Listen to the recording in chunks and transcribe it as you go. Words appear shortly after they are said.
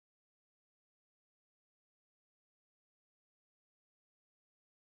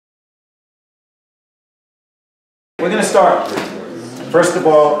We're going to start. First of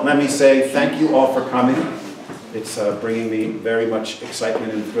all, let me say thank you all for coming. It's bringing me very much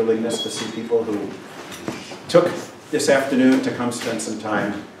excitement and thrillingness to see people who took this afternoon to come spend some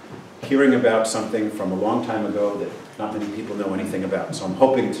time hearing about something from a long time ago that not many people know anything about. So I'm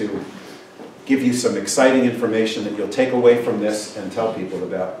hoping to give you some exciting information that you'll take away from this and tell people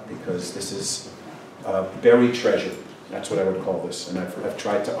about, because this is buried treasure. That's what I would call this, and I've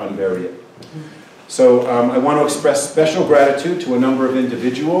tried to unbury it. So I want to express special gratitude to a number of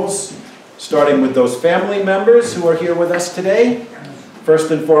individuals, starting with those family members who are here with us today. First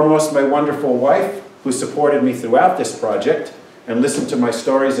and foremost, my wonderful wife, who supported me throughout this project and listened to my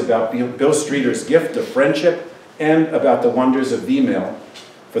stories about Bill Streeter's gift of friendship and about the wonders of email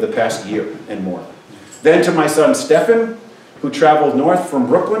for the past year and more. Then to my son Stephen, who traveled north from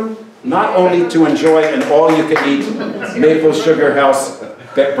Brooklyn, not only to enjoy an all-you-can-eat maple sugar house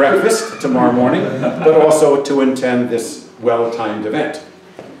breakfast tomorrow morning, but also to attend this well-timed event.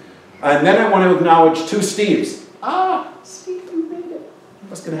 And then I want to acknowledge two Steves. Steve, you made it. I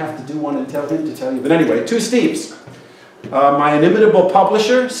was going to have to do one and tell him to tell you. But anyway, two Steves. My inimitable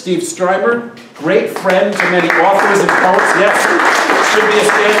publisher, Steve Strymer, great friend to many authors and poets. Yes, should be a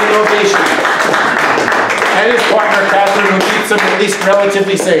standing ovation. And his partner, Catherine, who keeps him at least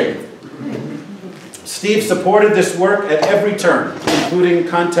relatively sane. Steve supported this work at every turn, including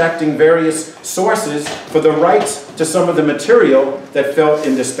contacting various sources for the rights to some of the material that felt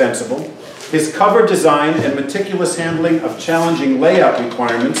indispensable. His cover design and meticulous handling of challenging layout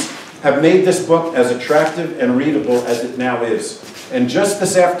requirements have made this book as attractive and readable as it now is. And just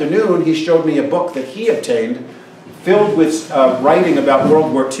this afternoon, he showed me a book that he obtained filled with writing about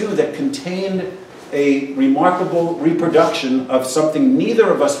World War II that contained a remarkable reproduction of something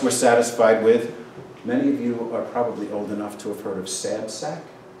neither of us were satisfied with. Many of you are probably old enough to have heard of Sad Sack,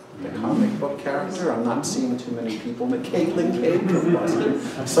 the comic book character. I'm not seeing too many people. Caitlin came from Boston,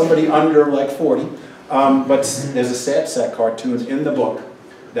 somebody under like 40. But there's a Sad Sack cartoon in the book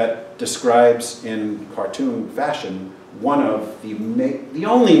that describes in cartoon fashion one of the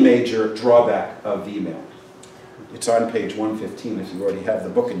only major drawback of email. It's on page 115 if you already have the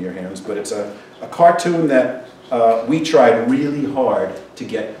book in your hands, but it's a cartoon that we tried really hard to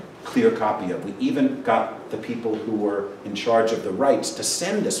get clear copy of. We even got the people who were in charge of the rights to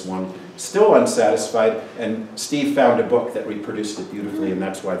send us one, still unsatisfied, and Steve found a book that reproduced it beautifully, and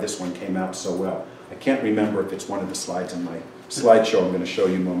that's why this one came out so well. I can't remember if it's one of the slides in my slideshow I'm going to show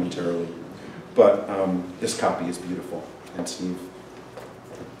you momentarily, but this copy is beautiful, and Steve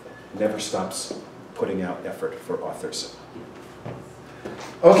never stops putting out effort for authors.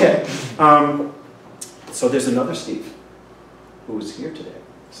 Okay, so there's another Steve who is here today.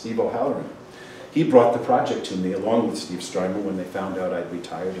 Steve O'Halloran. He brought the project to me along with Steve Strymer when they found out I'd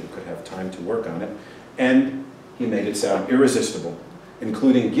retired and could have time to work on it. And he made it sound irresistible,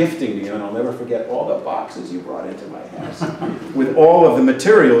 including gifting me, and I'll never forget, all the boxes you brought into my house with all of the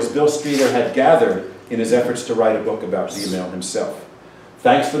materials Bill Streeter had gathered in his efforts to write a book about email himself.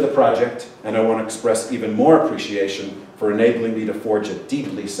 Thanks for the project, and I want to express even more appreciation for enabling me to forge a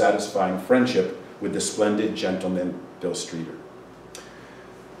deeply satisfying friendship with the splendid gentleman, Bill Streeter.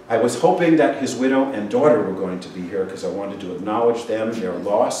 I was hoping that his widow and daughter were going to be here because I wanted to acknowledge them, their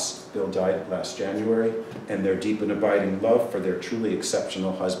loss. Bill died last January, and their deep and abiding love for their truly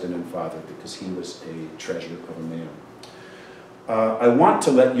exceptional husband and father, because he was a treasure of a man. I want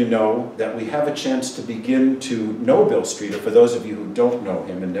to let you know that we have a chance to begin to know Bill Streeter, for those of you who don't know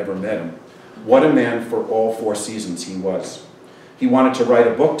him and never met him. What a man for all four seasons he was. He wanted to write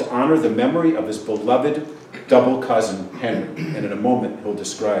a book to honor the memory of his beloved double cousin, Henry, and in a moment he'll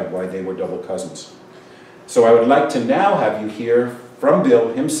describe why they were double cousins. So I would like to now have you hear from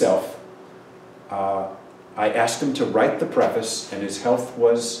Bill himself. I asked him to write the preface, and his health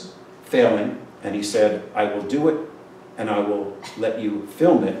was failing, and he said, I will do it, and I will let you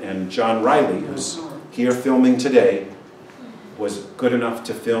film it. And John Riley, who's here filming today, was good enough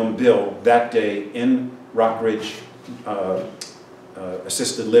to film Bill that day in Rockridge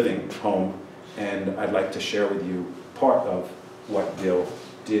assisted living home. And I'd like to share with you part of what Bill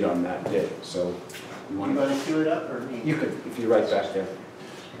did on that day. So, you want to cue it up, or me? You could, if you're right back there.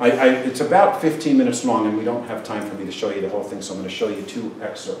 It's about 15 minutes long, and we don't have time for me to show you the whole thing, so I'm going to show you two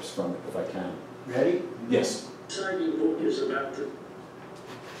excerpts from it, if I can. Ready? Yes. The exciting book is about the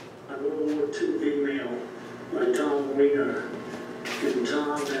World War II email by Tom Weiner. And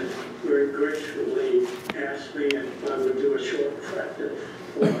Tom had very gracefully asked me if I would do a short practice.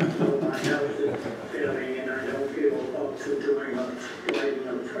 Well, my health is failing, and I don't feel up to doing writing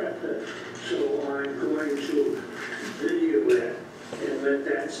a preface. So I'm going to video it and let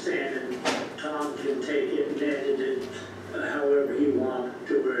that stand and Tom can take it and edit it however he wants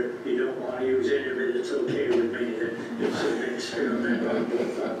to where you don't want to use any of it. It's okay with me that it's an experiment on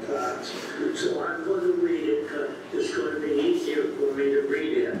both our parts. So I'm going to read it because it's going to be easier for me to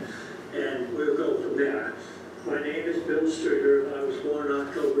read it, and we'll go from there. My name is Bill Stricker. I was born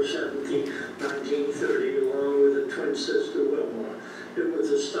October 17, 1930, along with a twin sister, Wilma. It was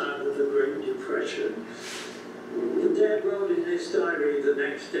the start of the Great Depression. Dad wrote in his diary the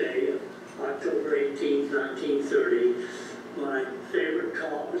next day, October 18, 1930, my favorite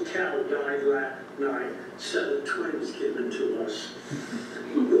cow died last night, set of twins given to us.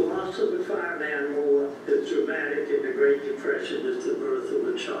 The loss of a farm animal is dramatic in the Great Depression as the birth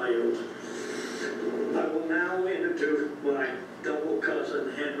of a child. I will now introduce my double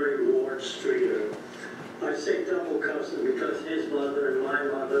cousin, Henry Ward Streeter. I say double cousin because his mother and my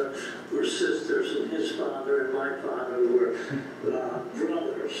mother were sisters, and his father and my father were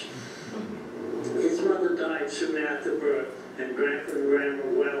brothers. His mother died soon after birth, and Grandpa and Grandma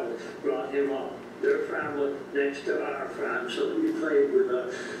Well brought him up. Their farm was next to our farm, so we played with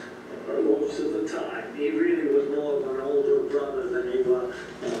most of the time. He really was more of an older brother than he was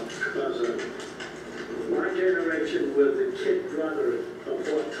a cousin. My generation was the kid brother of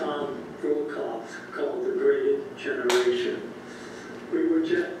what Tom Brokaw called the Great Generation. We were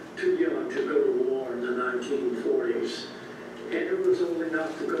just too young to go to war in the 1940s. Henry was old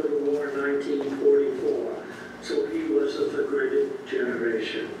enough to go to war in 1944, so he was of the Great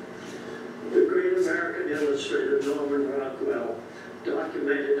Generation. The great American illustrator Norman Rockwell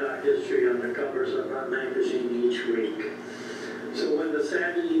documented our history on the covers of our magazine each week. So when the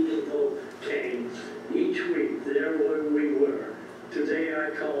Saturday evening vote came, each week there we were. Today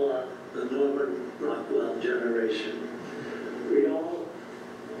I call the Norman Rockwell generation. We all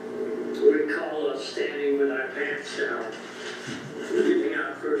recall us standing with our pants down, giving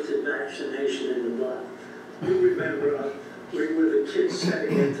our first vaccination in the butt. We remember we were the kids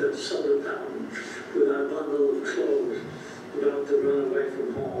sitting at the soda fountain with our bundle of clothes, about to run away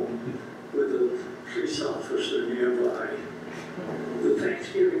from home with a police officer nearby. The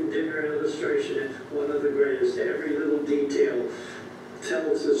Thanksgiving dinner illustration is one of the greatest. Every little detail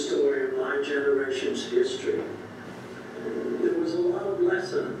tells the story of my generation's history. There was a lot of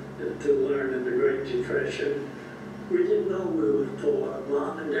lesson to learn in the Great Depression. We didn't know we were poor.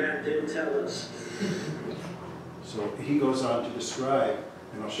 Mom and Dad didn't tell us. So he goes on to describe,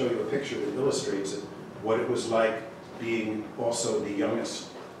 and I'll show you a picture that illustrates it, what it was like being also the youngest,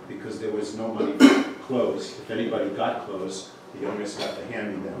 because there was no money for clothes. If anybody got clothes, the youngest got the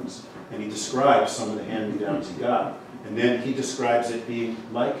hand-me-downs. And he describes some of the hand-me-downs he got. And then he describes it being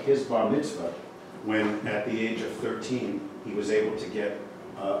like his bar mitzvah, when at the age of 13, he was able to get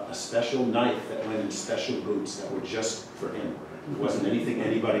a special knife that went in special boots that were just for him. It wasn't anything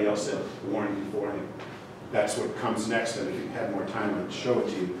anybody else had worn before him. That's what comes next, and if you had more time, I'd show it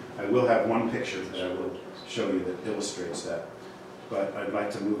to you. I will have one picture that I will show you that illustrates that. But I'd like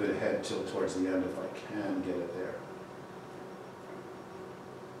to move it ahead till towards the end if I can get it there.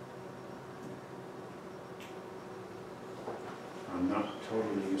 I'm not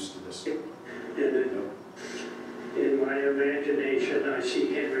totally used to this. In my imagination, I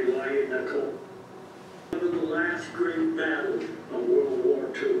see Henry lying in a cold. One of the last great battles of World War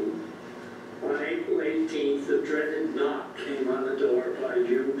II. On April 18th, the dreaded knock came on the door by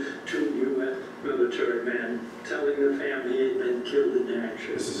two U.S. military men, telling the family he had been killed in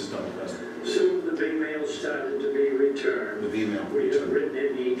action. This is his double cousin. Soon the big mail started to be returned. The V-mail. We had written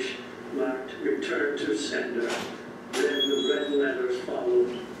in each, marked return to sender. Then the red letters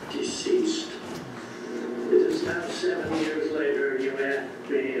followed, deceased. It is now 7 years later, and you ask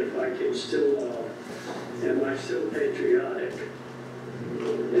me if I can still love. Am I still patriotic?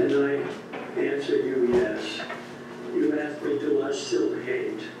 And I answer you yes. You ask me, do I still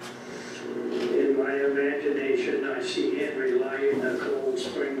hate? In my imagination, I see Henry lying in the cold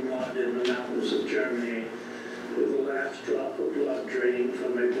spring mud in the mountains of Germany, with the last drop of blood draining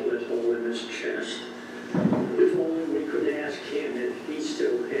from a bullet hole in his chest. If only we could ask him if he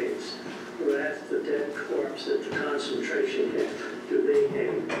still hates, or ask the dead corpse at the concentration camp, do they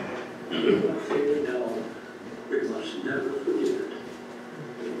hate? One thing we know, we must never forget it.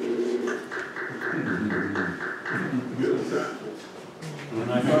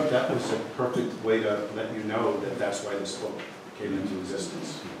 And I thought that was a perfect way to let you know that that's why this book came into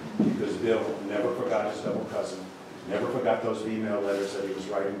existence. Because Bill never forgot his double cousin, never forgot those email letters that he was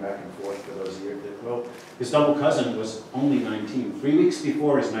writing back and forth for those years. Well, his double cousin was only 19, 3 weeks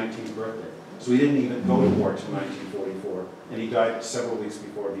before his 19th birthday. So he didn't even go to war until 1944, and he died several weeks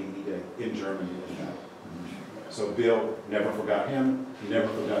before VE Day in Germany. So Bill never forgot him, he never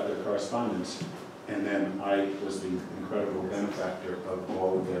forgot their correspondence, and then I was the incredible benefactor of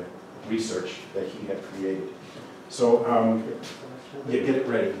all of the research that he had created. So, yeah, get it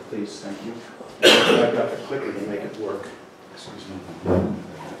ready, please, thank you. I've got the clicker to make it work. Excuse me.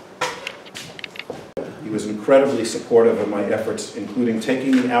 He was incredibly supportive of my efforts, including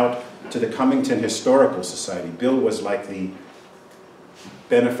taking me out to the Cummington Historical Society. Bill was like the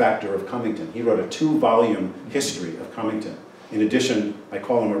benefactor of Cummington. He wrote a 2-volume history of Cummington. In addition, I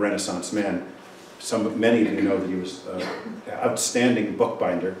call him a Renaissance man. Many of you know that he was an outstanding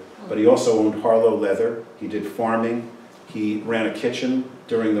bookbinder, but he also owned Harlow Leather. He did farming. He ran a kitchen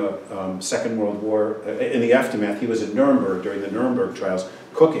during the Second World War. In the aftermath, he was at Nuremberg during the Nuremberg trials,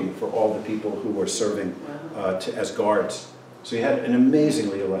 cooking for all the people who were serving as guards. So he had an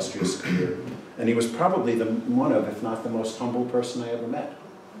amazingly illustrious career. And he was probably one of, if not the most humble person I ever met.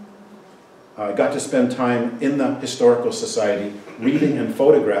 I got to spend time in the Historical Society reading and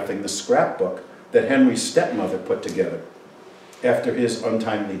photographing the scrapbook that Henry's stepmother put together after his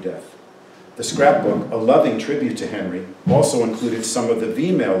untimely death. The scrapbook, a loving tribute to Henry, also included some of the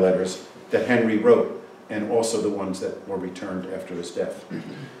V-mail letters that Henry wrote, and also the ones that were returned after his death.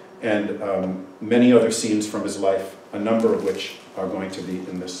 And many other scenes from his life, a number of which are going to be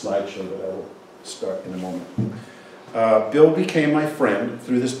in this slideshow that I will start in a moment. Bill became my friend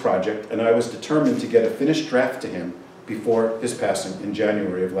through this project, and I was determined to get a finished draft to him before his passing in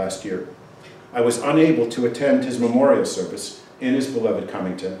January of last year. I was unable to attend his memorial service in his beloved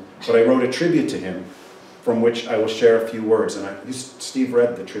Cummington, but I wrote a tribute to him from which I will share a few words, and Steve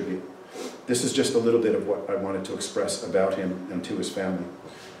read the tribute. This is just a little bit of what I wanted to express about him and to his family.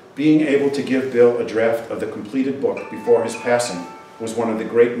 Being able to give Bill a draft of the completed book before his passing was one of the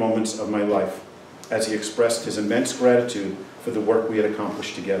great moments of my life, as he expressed his immense gratitude for the work we had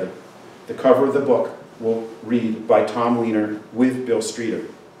accomplished together. The cover of the book will read by Tom Weiner with Bill Streeter,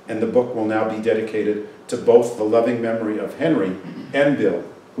 and the book will now be dedicated to both the loving memory of Henry and Bill,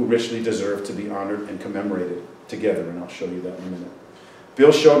 who richly deserve to be honored and commemorated together, and I'll show you that in a minute.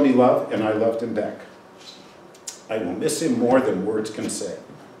 Bill showed me love, and I loved him back. I will miss him more than words can say.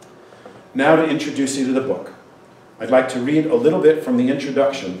 Now to introduce you to the book. I'd like to read a little bit from the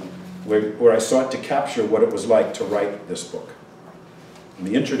introduction where I sought to capture what it was like to write this book. And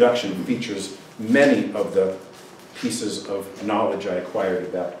the introduction features many of the pieces of knowledge I acquired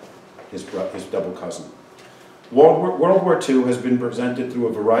about his double cousin. World War II has been presented through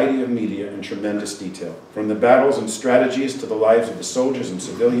a variety of media in tremendous detail, from the battles and strategies to the lives of the soldiers and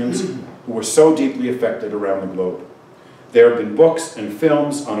civilians who were so deeply affected around the globe. There have been books and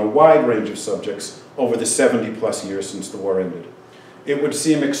films on a wide range of subjects over the 70-plus years since the war ended. It would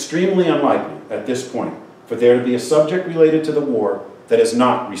seem extremely unlikely at this point for there to be a subject related to the war that has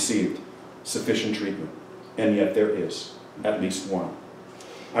not received sufficient treatment, and yet there is, at least one.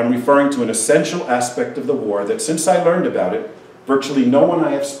 I'm referring to an essential aspect of the war that, since I learned about it, virtually no one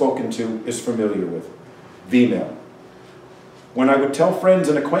I have spoken to is familiar with: V-mail. When I would tell friends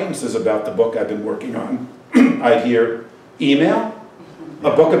and acquaintances about the book I've been working on, I'd hear, "Email?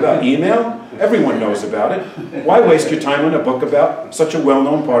 A book about email? Everyone knows about it. Why waste your time on a book about such a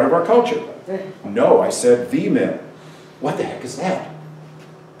well-known part of our culture?" "No," I said, "V-mail. What the heck is that?"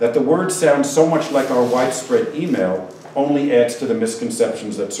 That the word sounds so much like our widespread email only adds to the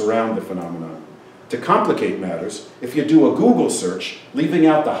misconceptions that surround the phenomenon. To complicate matters, if you do a Google search, leaving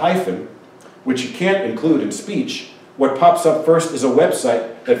out the hyphen, which you can't include in speech, what pops up first is a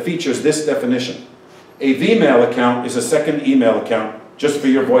website that features this definition: a V-mail account is a second email account just for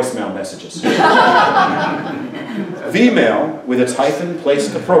your voicemail messages. V-mail, with its hyphen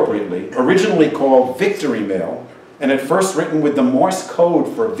placed appropriately, originally called Victory Mail, and at first written with the Morse code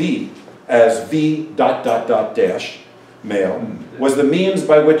for V as V ... mail, was the means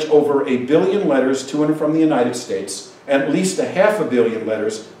by which over 1 billion letters to and from the United States, and at least 500 million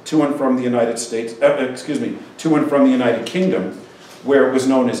letters to and from the United States, to and from the United Kingdom, where it was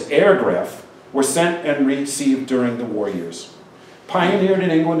known as airgraph, were sent and received during the war years. Pioneered in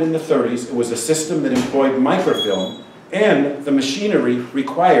England in the 30s, it was a system that employed microfilm and the machinery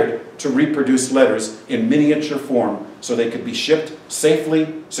required to reproduce letters in miniature form so they could be shipped safely,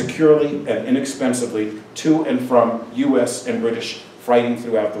 securely, and inexpensively to and from US and British fighting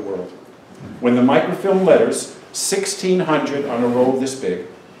throughout the world. When the microfilm letters, 1,600 on a roll this big,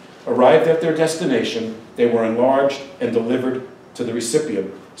 arrived at their destination, they were enlarged and delivered to the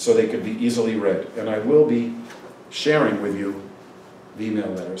recipient so they could be easily read. And I will be sharing with you email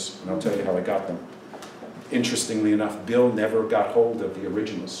letters, and I'll tell you how I got them. Interestingly enough, Bill never got hold of the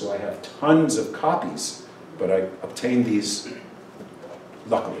originals, so I have tons of copies, but I obtained these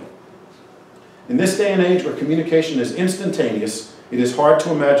luckily. In this day and age where communication is instantaneous, it is hard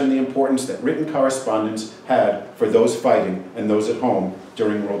to imagine the importance that written correspondence had for those fighting and those at home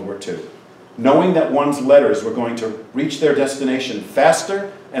during World War II. Knowing that one's letters were going to reach their destination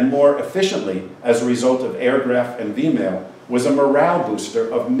faster and more efficiently as a result of aircraft and V-mail was a morale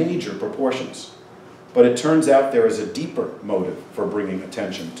booster of major proportions. But it turns out there is a deeper motive for bringing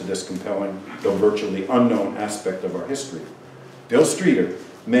attention to this compelling, though virtually unknown aspect of our history. Bill Streeter,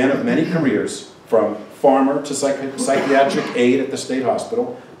 man of many careers, from farmer to psychiatric aide at the state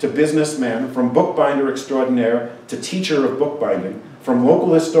hospital, to businessman, from bookbinder extraordinaire to teacher of bookbinding, from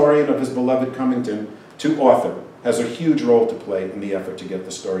local historian of his beloved Cummington to author, has a huge role to play in the effort to get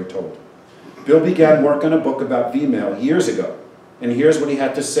the story told. Bill began work on a book about V-mail years ago, and here's what he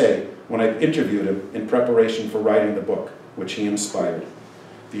had to say when I interviewed him in preparation for writing the book, which he inspired.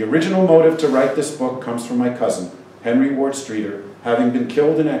 The original motive to write this book comes from my cousin, Henry Ward Streeter, having been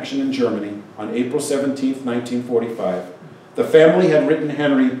killed in action in Germany on April 17, 1945. The family had written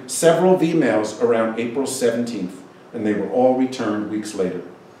Henry several V-mails around April 17th, and they were all returned weeks later.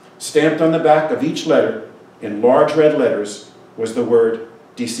 Stamped on the back of each letter, in large red letters, was the word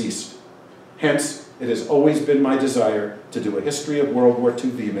deceased. Hence, it has always been my desire to do a history of World War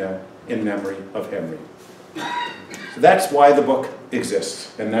II V-mail in memory of Henry. So that's why the book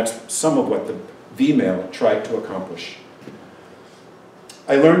exists, and that's some of what the V-mail tried to accomplish.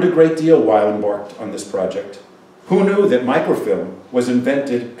 I learned a great deal while embarked on this project. Who knew that microfilm was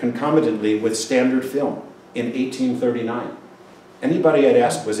invented concomitantly with standard film in 1839? Anybody I'd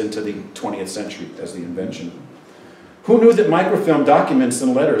asked was into the 20th century as the invention. Who knew that microfilm documents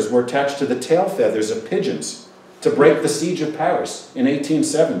and letters were attached to the tail feathers of pigeons to break the siege of Paris in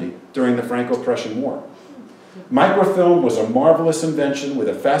 1870 during the Franco-Prussian War? Microfilm was a marvelous invention with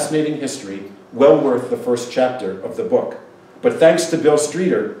a fascinating history, well worth the first chapter of the book. But thanks to Bill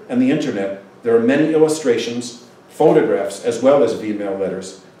Streeter and the internet, there are many illustrations, photographs, as well as V-mail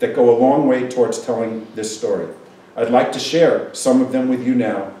letters that go a long way towards telling this story. I'd like to share some of them with you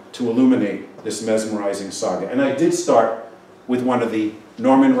now to illuminate this mesmerizing saga. And I did start with one of the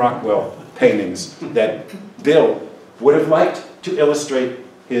Norman Rockwell paintings that Bill would have liked to illustrate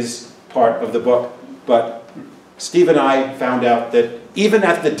his part of the book, but Steve and I found out that even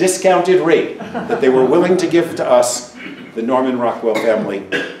at the discounted rate that they were willing to give to us, the Norman Rockwell family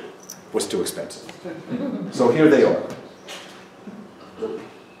was too expensive. So here they are.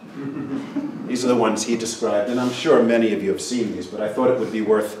 These are the ones he described, and I'm sure many of you have seen these, but I thought it would be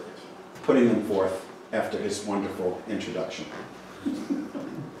worth putting them forth after his wonderful introduction.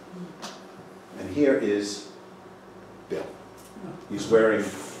 And here is Bill. He's wearing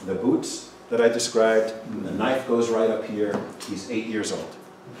the boots that I described, and the knife goes right up here. He's 8 years old.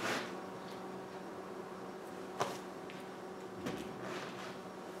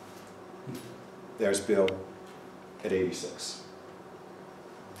 There's Bill at 86.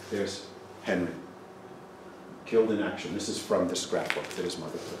 There's Henry, killed in action. This is from the scrapbook that his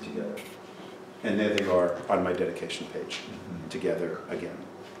mother put together. And there they are on my dedication page, together again,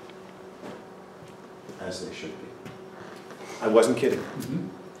 as they should be. I wasn't kidding.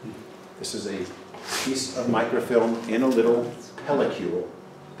 This is a piece of microfilm in a little pellicule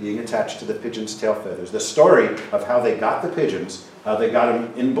being attached to the pigeon's tail feathers. The story of how they got the pigeons, how they got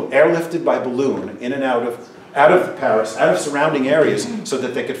them airlifted by balloon in and out of Paris, out of surrounding areas, so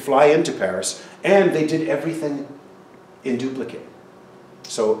that they could fly into Paris, and they did everything in duplicate.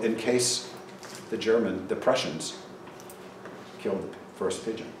 So in case the Prussians killed the first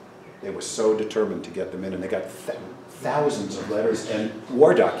pigeon, they were so determined to get them in, and they got thousands of letters and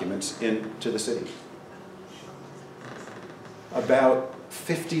war documents into the city. About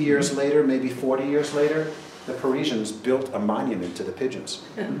 50 years later, maybe 40 years later, the Parisians built a monument to the pigeons.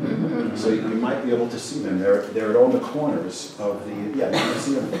 So you might be able to see them. They're at all the corners of the, yeah, you can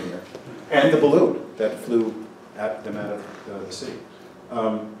see them from here. And the balloon that flew at them out of the city.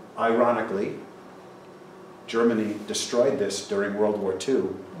 Ironically, Germany destroyed this during World War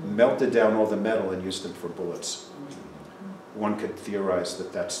II, melted down all the metal and used them for bullets. One could theorize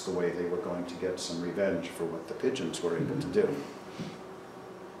that that's the way they were going to get some revenge for what the pigeons were able to do.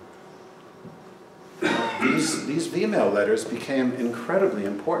 These V-mail letters became incredibly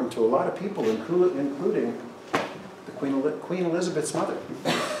important to a lot of people, including the Queen Elizabeth's mother.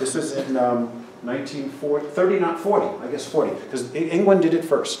 This was in 1940, because England did it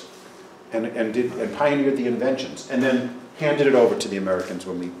first, and pioneered the inventions, and then handed it over to the Americans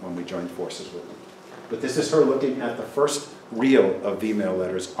when we joined forces with them. But this is her looking at the first reel of V-mail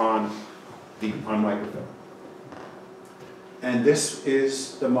letters on microfilm. And this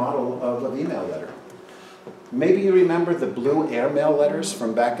is the model of a V-mail letter. Maybe you remember the blue airmail letters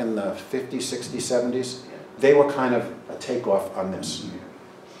from back in the 50s, 60s, 70s? They were kind of a takeoff on this.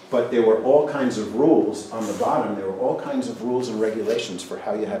 But there were all kinds of rules on the bottom. There were all kinds of rules and regulations for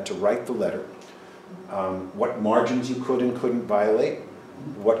how you had to write the letter, what margins you could and couldn't violate,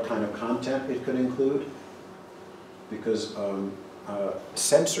 what kind of content it could include, because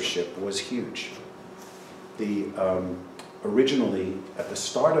censorship was huge. Originally, at the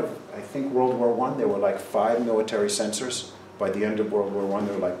start of, I think, World War I, there were like 5 military censors. By the end of World War I,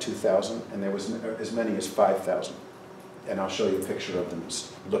 there were like 2,000, and there was as many as 5,000. And I'll show you a picture of them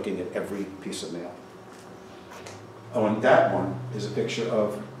looking at every piece of mail. Oh, and that one is a picture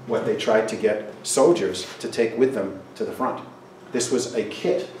of what they tried to get soldiers to take with them to the front. This was a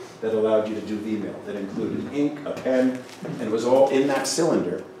kit that allowed you to do V-mail, that included ink, a pen, and it was all in that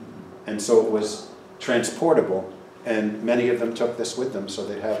cylinder. And so it was transportable, and many of them took this with them, so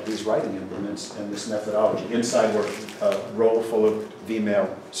they'd have these writing implements and this methodology. Inside were a roll full of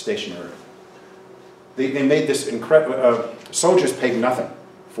V-mail stationery. They made this incredible, soldiers paid nothing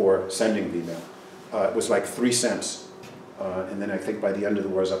for sending V-mail. It was like 3 cents. And then I think by the end of the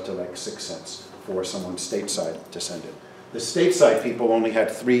war it was up to like 6 cents for someone stateside to send it. The stateside people only had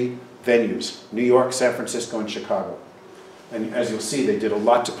 3 venues, New York, San Francisco, and Chicago. And as you'll see, they did a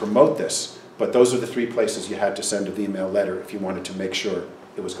lot to promote this, but those are the 3 places you had to send a V-mail letter if you wanted to make sure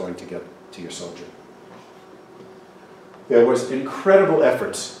it was going to get to your soldier. There was incredible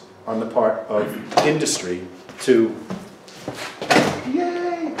efforts on the part of industry to,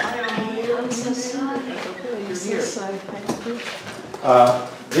 yay!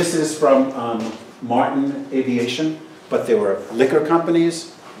 This is from Martin Aviation, but there were liquor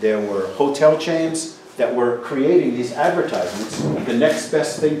companies, there were hotel chains that were creating these advertisements. The next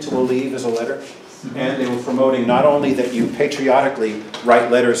best thing to a leave is a letter. And they were promoting not only that you patriotically write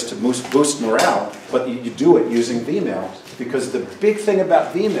letters to boost morale, but you do it using V-mail. Because the big thing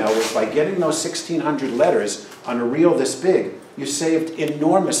about V-mail was by getting those 1,600 letters on a reel this big, you saved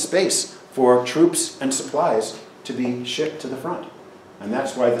enormous space for troops and supplies to be shipped to the front. And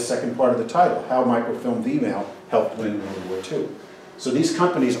that's why the second part of the title, How Microfilmed V-mail Helped Win World War II. So these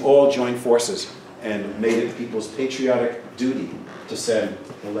companies all joined forces and made it people's patriotic duty to send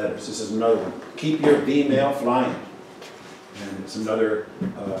the letters. This is another one. Keep your V-mail flying. And it's another,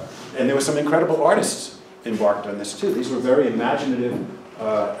 and there were some incredible artists embarked on this too. These were very imaginative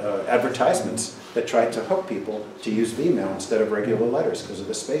advertisements that tried to hook people to use V-mail instead of regular letters because of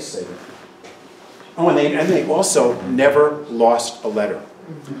the space saving. Oh, and they also never lost a letter.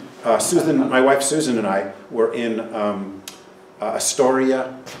 Susan, my wife Susan and I were in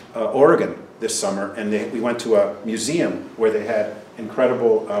Astoria, Oregon this summer, and we went to a museum where they had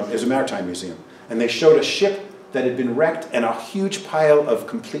incredible, it was a maritime museum, and they showed a ship that had been wrecked and a huge pile of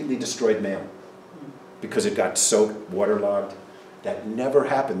completely destroyed mail because it got soaked, waterlogged. That never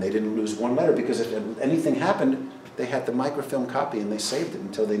happened. They didn't lose one letter because if anything happened, they had the microfilm copy and they saved it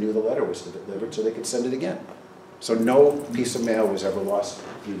until they knew the letter was delivered so they could send it again. So no piece of mail was ever lost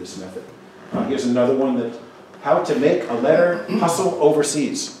through this method. Here's another one that, how to make a letter hustle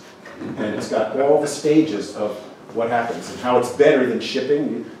overseas. And it's got all the stages of what happens and how it's better than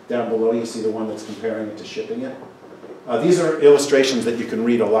shipping. Down below you see the one that's comparing it to shipping it. These are illustrations that you can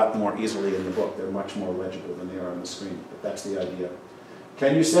read a lot more easily in the book. They're much more legible than they are on the screen, but that's the idea.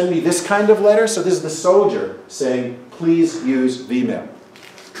 Can you send me this kind of letter? So this is the soldier saying, please use V-mail.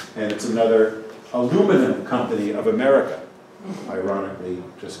 And it's another aluminum company of America. Ironically,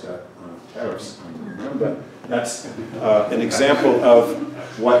 just got tariffs on them, but that's an example of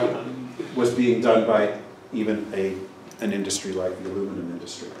what was being done by even an industry like the aluminum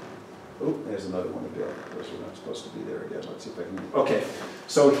industry. Oh, there's another one again. Of course, we're not supposed to be there again. Let's see if I can. Okay,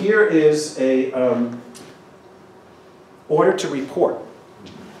 so here is a order to report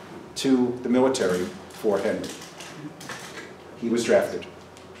to the military for Henry. He was drafted,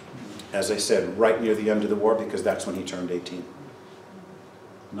 as I said, right near the end of the war because that's when he turned 18.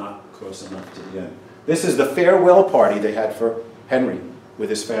 Not close enough to the end. This is the farewell party they had for Henry with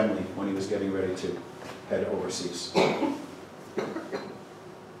his family when he was getting ready to head overseas.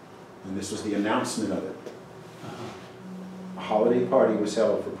 And this was the announcement of it. A holiday party was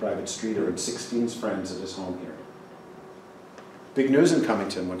held for Private Streeter and 16 friends at his home here. Big news in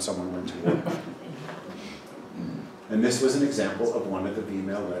Cummington when someone went to war. And this was an example of one of the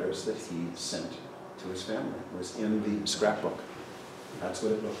V-mail letters that he sent to his family. It was in the scrapbook. That's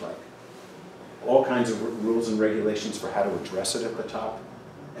what it looked like. All kinds of rules and regulations for how to address it at the top.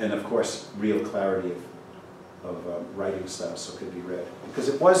 And of course, real clarity of writing style so it could be read. Because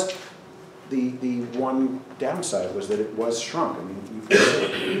it was the one downside was that it was shrunk. I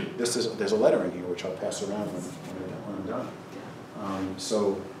mean, there's a letter in here which I'll pass around when I'm done.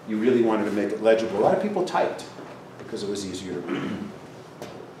 So you really wanted to make it legible. A lot of people typed because it was easier to read.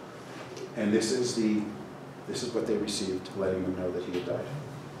 And this is what they received, letting them know that he had died.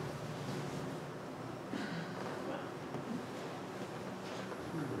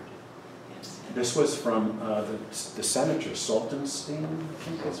 This was from the senator, Saltonstein, I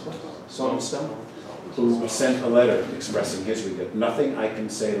think that's what, Saltonstone, who sent a letter expressing his regret. Nothing I can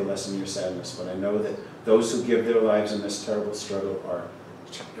say to lessen your sadness, but I know that those who give their lives in this terrible struggle are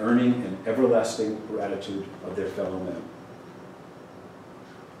earning an everlasting gratitude of their fellow men.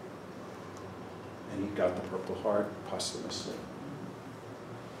 And he got the Purple Heart posthumously.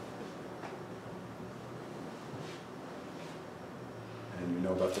 And you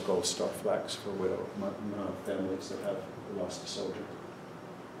know about the Gold Star flags for widow families that have lost a soldier.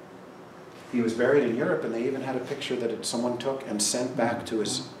 He was buried in Europe, and they even had a picture that someone took and sent back to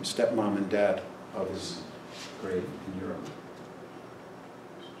his stepmom and dad of his grave in Europe.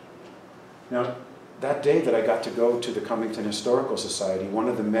 Now, that day that I got to go to the Cummington Historical Society, one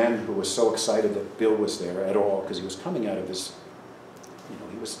of the men who was so excited that Bill was there at all, because he was coming out of his,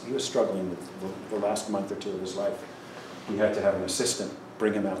 he was struggling with the last month or two of his life. He had to have an assistant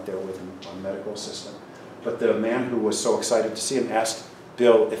bring him out there with him, a medical assistant. But the man who was so excited to see him asked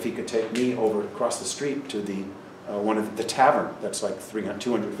Bill if he could take me over across the street to the one of the tavern that's like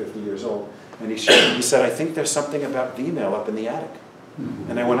 250 years old. And he said, I think there's something about V-mail up in the attic.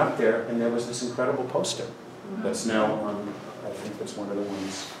 And I went up there, and there was this incredible poster that's now on, I think that's one of the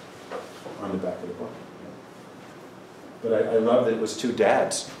ones on the back of the book. But I love that it was two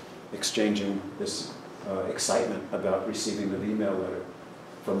dads exchanging this excitement about receiving the V-mail letter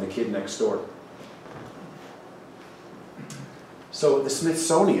from the kid next door. So the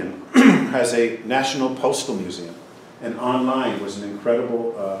Smithsonian has a National Postal Museum, and online was an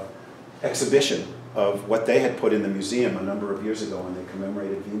incredible exhibition of what they had put in the museum a number of years ago when they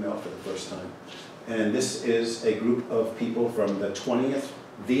commemorated V-mail for the first time. And this is a group of people from the 20th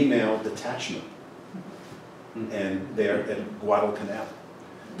V-mail detachment, and they're at Guadalcanal.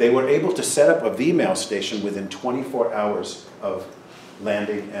 They were able to set up a V-mail station within 24 hours of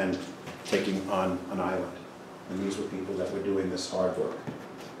landing and taking on an island. And these were people that were doing this hard work.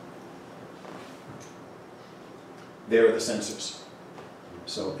 There are the censors.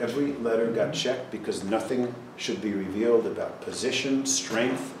 So every letter got checked because nothing should be revealed about position,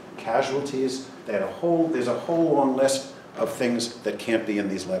 strength, casualties. There's a whole long list of things that can't be in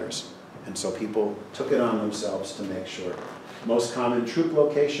these letters. And so people took it on themselves to make sure. Most common troop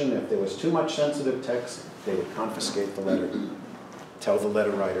location, if there was too much sensitive text, they would confiscate the letter. Tell the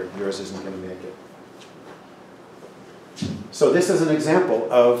letter writer, yours isn't going to make it. So this is an example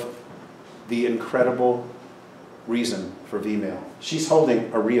of the incredible reason for V-mail. She's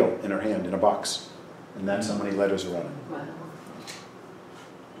holding a reel in her hand in a box, and that's how many letters are on it. Wow.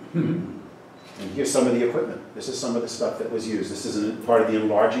 And here's some of the equipment. This is some of the stuff that was used. This is part of the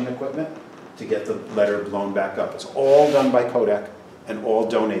enlarging equipment to get the letter blown back up. It's all done by Kodak and all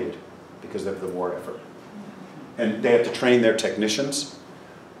donated because of the war effort. And they had to train their technicians.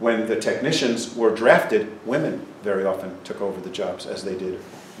 When the technicians were drafted, women very often took over the jobs, as they did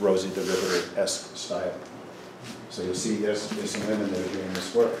Rosie the Riveter-esque style. So you'll see there's some women that are doing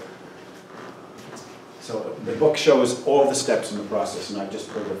this work. So the book shows all the steps in the process, and I've just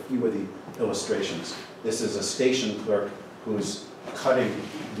put a few of the illustrations. This is a station clerk who's cutting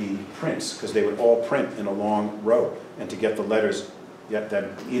the prints, because they would all print in a long row. And to get the letters, that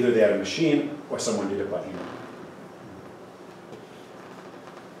either they had a machine or someone did it by hand.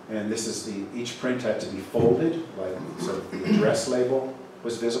 And this is each print had to be folded, so the address label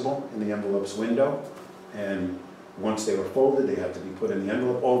was visible in the envelope's window. And once they were folded, they had to be put in the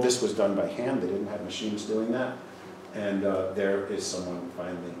envelope. All this was done by hand. They didn't have machines doing that. And there is someone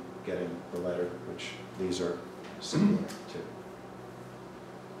finally getting the letter, which these are similar to.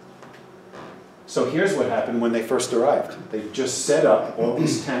 So here's what happened when they first arrived. They just set up all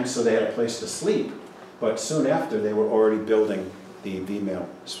these tents so they had a place to sleep. But soon after, they were already building the V-mail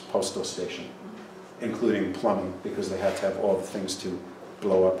postal station, including plumbing, because they had to have all the things to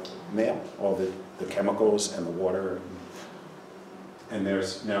blow up mail, all the chemicals and the water. And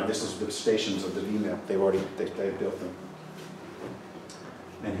now this is the stations of the V-mail. They built them.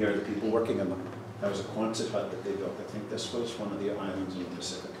 And here are the people working in them. That was a Quonset hut that they built. I think this was one of the islands in the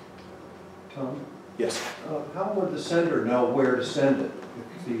Pacific. Tom? Yes? How would the sender know where to send it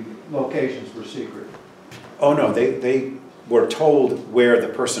if the locations were secret? Oh no, they were told where the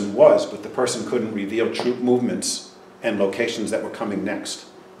person was, but the person couldn't reveal troop movements and locations that were coming next.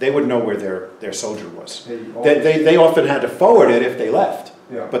 they would know where their soldier was. They often had to forward it if they left,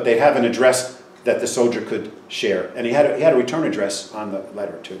 Yeah. but they'd have an address that the soldier could share. And he had a return address on the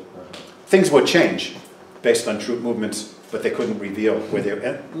letter too. Things would change based on troop movements, but they couldn't reveal where they were.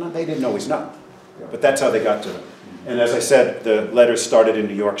 And they didn't always know, but that's how they got to them. And as I said, the letters started in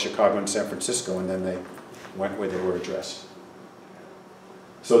New York, Chicago, and San Francisco, and then they went where they were addressed.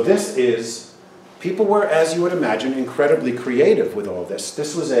 So this is, people were, as you would imagine, incredibly creative with all this.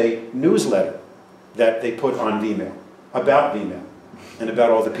 This was a newsletter that they put on Vmail, about Vmail, and about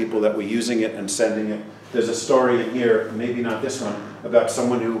all the people that were using it and sending it. There's a story in here, maybe not this one, about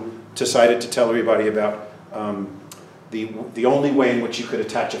someone who decided to tell everybody about the only way in which you could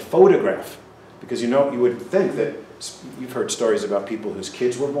attach a photograph. Because you would think that, you've heard stories about people whose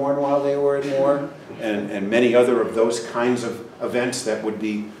kids were born while they were in war, and many other of those kinds of events that would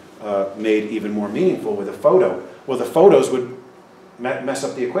be made even more meaningful with a photo. Well, the photos would mess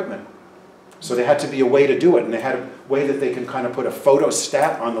up the equipment. So there had to be a way to do it, and they had a way that they can kind of put a photo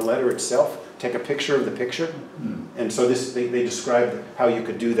stat on the letter itself, take a picture of the picture. And so they described how you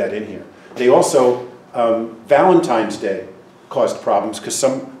could do that in here. They also, Valentine's Day caused problems because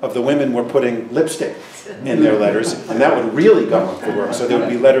some of the women were putting lipstick in their letters, and that would really gum up the work. So there would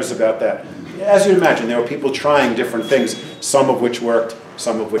be letters about that. As you'd imagine, there were people trying different things, some of which worked,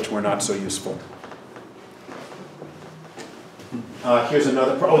 some of which were not so useful. Here's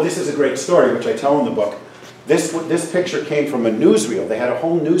another, this is a great story, which I tell in the book. This picture came from a newsreel. They had a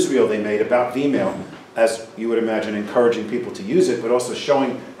whole newsreel they made about Vmail, as you would imagine, encouraging people to use it, but also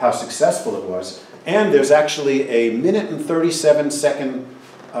showing how successful it was. And there's actually a 1 and 37-second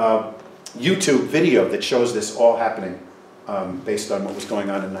YouTube video that shows this all happening based on what was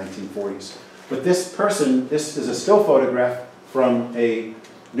going on in the 1940s. But this person, this is a still photograph from a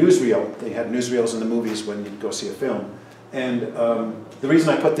newsreel. They had newsreels in the movies when you'd go see a film. And the reason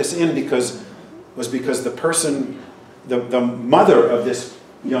I put this in was because the person, the mother of this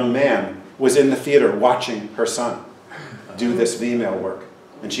young man was in the theater watching her son do this Vmail work.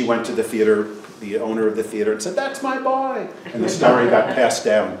 And she went to the theater, the owner of the theater, and said, "That's my boy." And the story got passed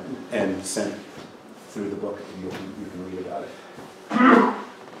down and sent through the book. You can read about it.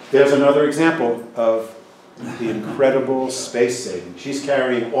 There's another example of the incredible space saving. She's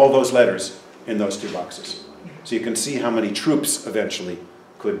carrying all those letters in those 2 boxes. So you can see how many troops eventually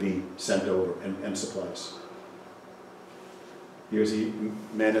could be sent over and supplies. Here's a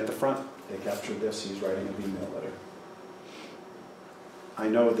man at the front. They captured this. He's writing a Vmail letter. I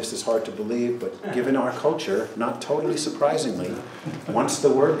know this is hard to believe, but given our culture, not totally surprisingly, once the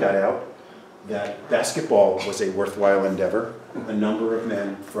word got out that basketball was a worthwhile endeavor, a number of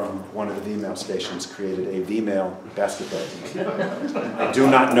men from one of the Vmail stations created a Vmail basketball team. I do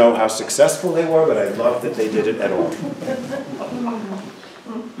not know how successful they were, but I love that they did it at all.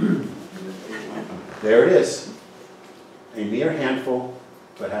 There it is. A mere handful,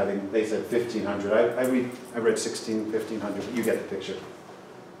 but having, they said 1,500. I read 16, 1,500, but you get the picture.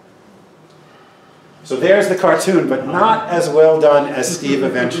 So there's the cartoon, but not as well done as Steve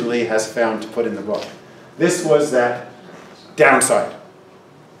eventually has found to put in the book. This was that downside,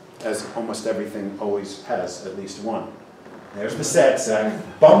 as almost everything always has at least one. There's the sad sack,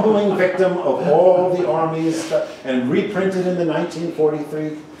 bumbling victim of all the armies, and reprinted in the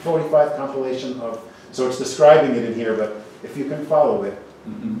 1943-45 compilation of, so it's describing it in here, but if you can follow it,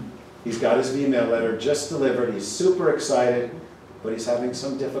 he's got his Vmail letter just delivered, he's super excited, but he's having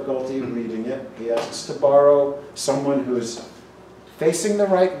some difficulty reading it. He asks to borrow someone who's facing the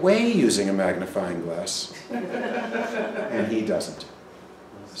right way using a magnifying glass, and he doesn't.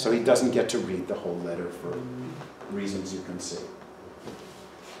 So he doesn't get to read the whole letter for reasons you can see.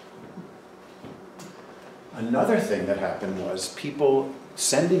 Another thing that happened was people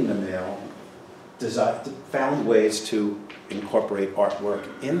sending the mail found ways to incorporate artwork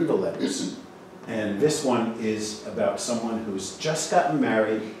in the letters. And this one is about someone who's just gotten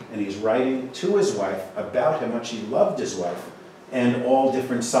married, and he's writing to his wife about how much he loved his wife and all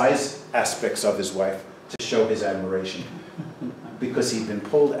different size aspects of his wife to show his admiration, because he'd been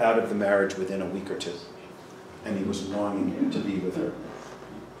pulled out of the marriage within a week or 2, and he was longing to be with her.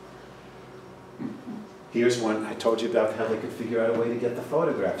 Here's one I told you about, how they could figure out a way to get the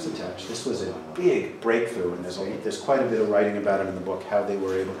photographs attached. This was a big breakthrough, and there's quite a bit of writing about it in the book, how they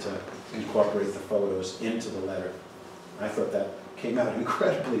were able to incorporate the photos into the letter. I thought that came out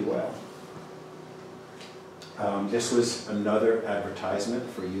incredibly well. This was another advertisement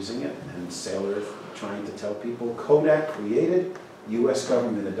for using it, and sailors trying to tell people, Kodak created, U.S.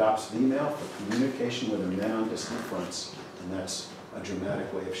 government adopts Vmail for communication with men on distant fronts. And that's a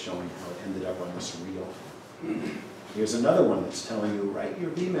dramatic way of showing how it ended up on this reel. Here's another one that's telling you, write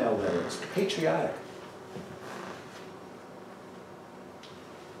your email letter. It's patriotic.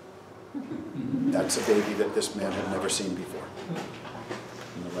 That's a baby that this man had never seen before.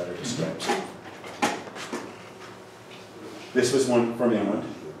 And the letter describes it. This was one from England.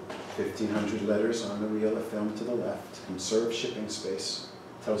 1,500 letters on the reel of film to the left. Conserve shipping space.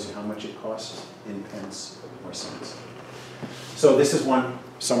 Tells you how much it costs in pence or cents. So this is one,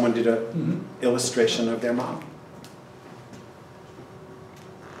 someone did an illustration of their mom.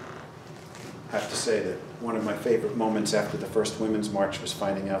 I have to say that one of my favorite moments after the first Women's March was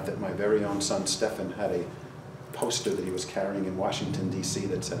finding out that my very own son, Stefan, had a poster that he was carrying in Washington, D.C.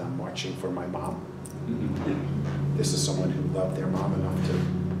 that said, "I'm marching for my mom." This is someone who loved their mom enough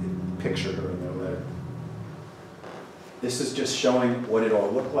to picture her in their letter. This is just showing what it all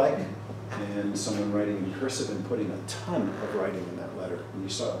looked like, and someone writing in cursive and putting a ton of writing in that letter. And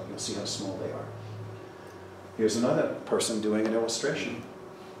you'll see how small they are. Here's another person doing an illustration.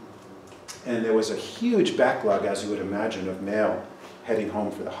 And there was a huge backlog, as you would imagine, of mail heading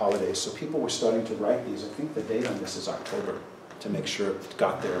home for the holidays. So people were starting to write these. I think the date on this is October, to make sure it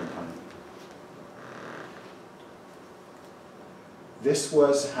got there in time. This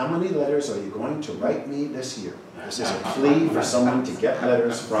was, how many letters are you going to write me this year? This is a plea for someone to get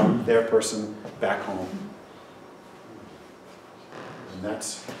letters from their person back home. And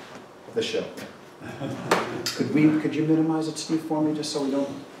that's the show. Could you minimize it, Steve, for me, just so we don't...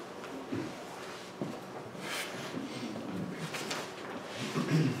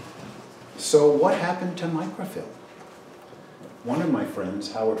 So what happened to microfilm? One of my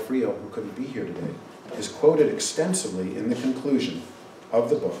friends, Howard Frio, who couldn't be here today, is quoted extensively in the conclusion of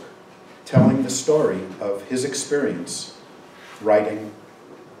the book, telling the story of his experience writing,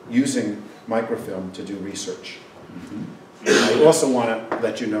 using microfilm to do research. I also want to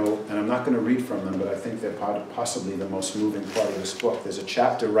let you know, and I'm not going to read from them, but I think they're possibly the most moving part of this book. There's a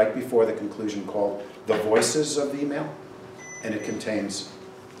chapter right before the conclusion called The Voices of Email, and it contains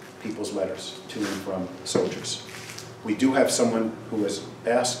people's letters to and from soldiers. We do have someone who has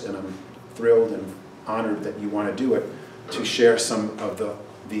asked, and I'm thrilled and honored that you want to do it, to share some of the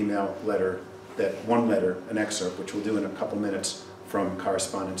email letter, that one letter, an excerpt, which we'll do in a couple minutes, from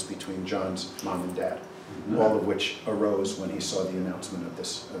correspondence between John's mom and dad, all of which arose when he saw the announcement of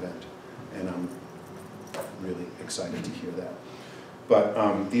this event. And I'm really excited to hear that.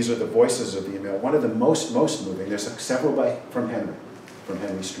 But these are the voices of the email. One of the most moving, there's several from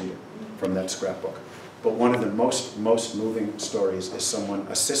Henry Streeter, from that scrapbook. But one of the most moving stories is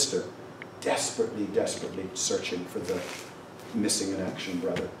a sister, desperately searching for the missing in action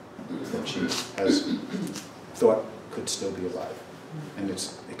brother that she has thought could still be alive. And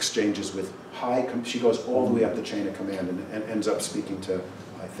it's exchanges with she goes all the way up the chain of command and ends up speaking to,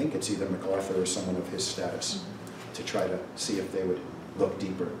 I think it's either MacArthur or someone of his status, to try to see if they would look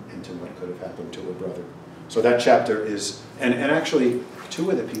deeper into what could have happened to her brother. So that chapter is, and actually two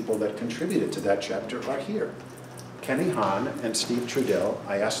of the people that contributed to that chapter are here. Kenny Hahn and Steve Trudell.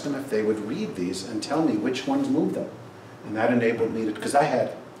 I asked them if they would read these and tell me which ones moved them. And that enabled me to, because I had,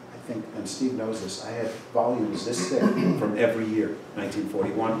 I think, and Steve knows this, I had volumes this thick from every year,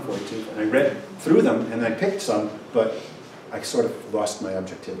 1941, 42, and I read through them and I picked some, but I sort of lost my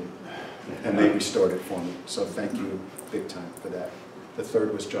objectivity. And they restored it for me. So thank you big time for that. The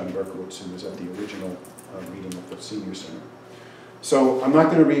third was John Berkowitz, who was at the original reading of the Senior Center. So I'm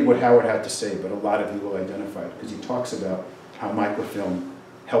not going to read what Howard had to say, but a lot of you will identify it, because he talks about how microfilm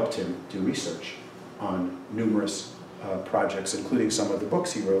helped him do research on numerous projects, including some of the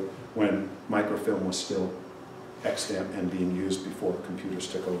books he wrote when microfilm was still extant and being used before computers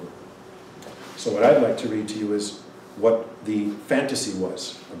took over. So what I'd like to read to you is what the fantasy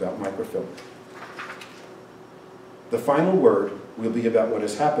was about microfilm. The final word will be about what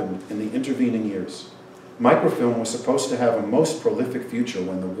has happened in the intervening years. Microfilm was supposed to have a most prolific future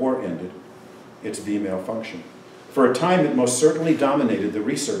when the war ended its V-mail function. For a time, it most certainly dominated the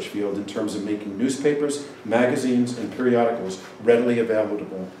research field in terms of making newspapers, magazines, and periodicals readily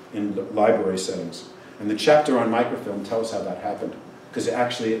available in library settings. And the chapter on microfilm tells how that happened, because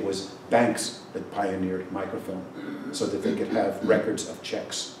actually it was banks that pioneered microfilm so that they could have records of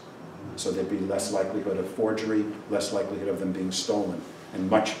checks. So there'd be less likelihood of forgery, less likelihood of them being stolen, and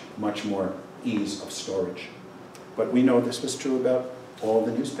much more ease of storage. But we know this was true about all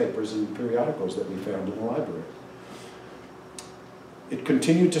the newspapers and periodicals that we found in the library. It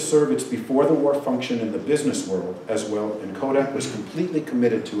continued to serve its before-the-war function in the business world as well, and Kodak was completely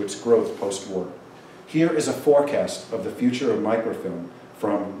committed to its growth post-war. Here is a forecast of the future of microfilm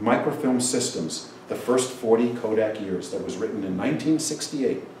from Microfilm Systems, the first 40 Kodak years, that was written in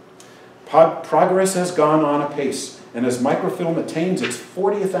 1968. Progress has gone on apace, and as microfilm attains its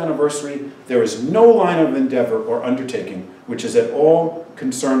 40th anniversary, there is no line of endeavor or undertaking which is at all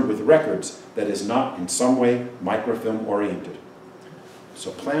concerned with records that is not in some way microfilm oriented.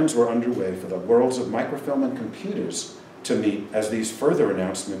 So plans were underway for the worlds of microfilm and computers to meet as these further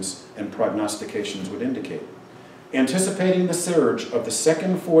announcements and prognostications would indicate. Anticipating the surge of the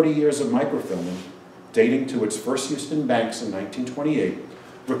second 40 years of microfilming, dating to its first use in banks in 1928,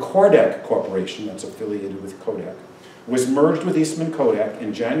 Recordac Corporation, that's affiliated with Kodak, was merged with Eastman Kodak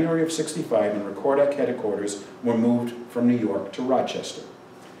in January of '65, and Recordac headquarters were moved from New York to Rochester.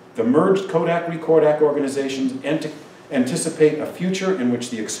 The merged Kodak-Recordac organizations anticipate a future in which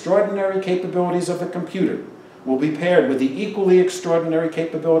the extraordinary capabilities of the computer will be paired with the equally extraordinary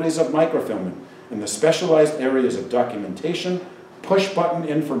capabilities of microfilming in the specialized areas of documentation, push-button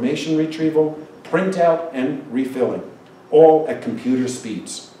information retrieval, printout, and refilling, all at computer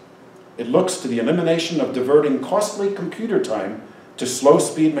speeds. It looks to the elimination of diverting costly computer time to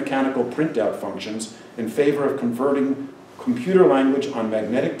slow-speed mechanical printout functions in favor of converting computer language on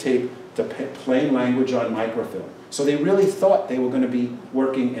magnetic tape to plain language on microfilm. So they really thought they were going to be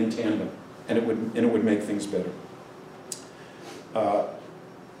working in tandem, and it would make things better.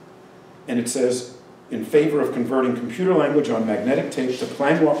 And it says, in favor of converting computer language on magnetic tape to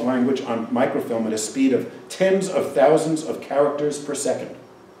plain language on microfilm at a speed of tens of thousands of characters per second.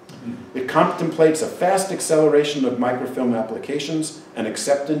 It contemplates a fast acceleration of microfilm applications and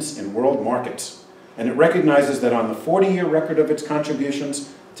acceptance in world markets. And it recognizes that on the 40-year record of its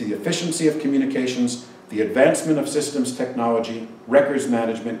contributions to the efficiency of communications, the advancement of systems technology, records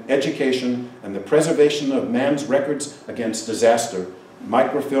management, education, and the preservation of man's records against disaster,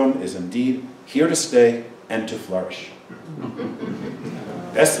 microfilm is indeed here to stay and to flourish.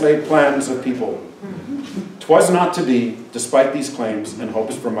 Best laid plans of people. 'Twas not to be, despite these claims and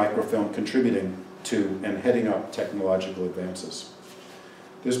hopes for microfilm contributing to and heading up technological advances.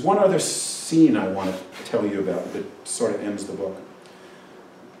 There's one other scene I want to tell you about that sort of ends the book.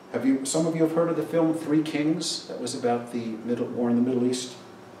 Some of you have heard of the film Three Kings? That was about the war in the Middle East.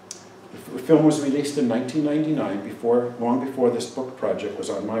 The film was released in 1999, long before this book project was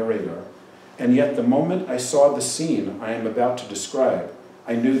on my radar. And yet the moment I saw the scene I am about to describe,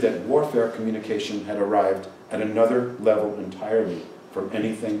 I knew that warfare communication had arrived at another level entirely from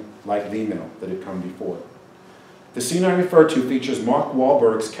anything like email that had come before. The scene I refer to features Mark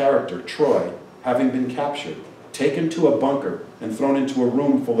Wahlberg's character, Troy, having been captured, taken to a bunker, and thrown into a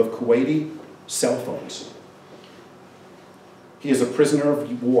room full of Kuwaiti cell phones. He is a prisoner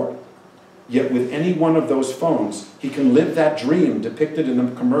of war. Yet with any one of those phones, he can live that dream depicted in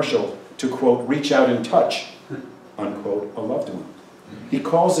a commercial to, quote, reach out and touch, unquote, a loved one. He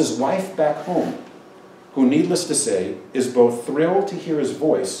calls his wife back home, who, needless to say, is both thrilled to hear his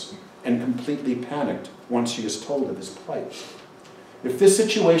voice and completely panicked once she is told of his plight. If this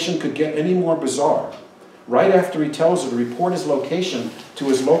situation could get any more bizarre, right after he tells her to report his location to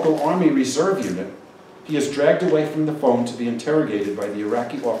his local Army Reserve unit, he is dragged away from the phone to be interrogated by the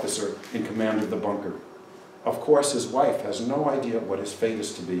Iraqi officer in command of the bunker. Of course, his wife has no idea what his fate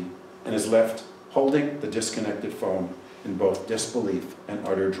is to be and is left holding the disconnected phone in both disbelief and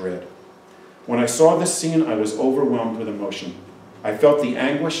utter dread. When I saw this scene, I was overwhelmed with emotion. I felt the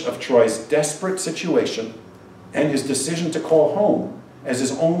anguish of Troy's desperate situation and his decision to call home as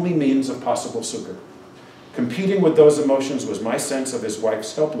his only means of possible succor. Competing with those emotions was my sense of his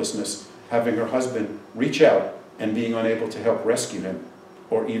wife's helplessness, having her husband reach out and being unable to help rescue him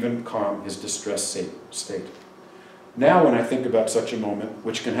or even calm his distressed state. Now, when I think about such a moment,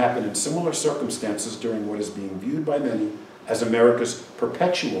 which can happen in similar circumstances during what is being viewed by many as America's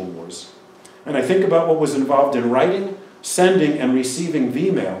perpetual wars, and I think about what was involved in writing, sending, and receiving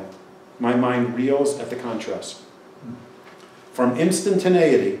V-mail, my mind reels at the contrast. From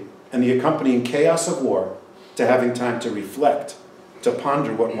instantaneity and the accompanying chaos of war to having time to reflect, to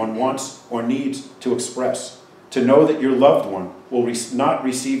ponder what one wants or needs to express, to know that your loved one will not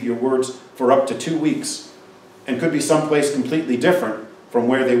receive your words for up to 2 weeks and could be someplace completely different from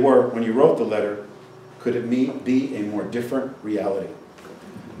where they were when you wrote the letter, could it be a more different reality?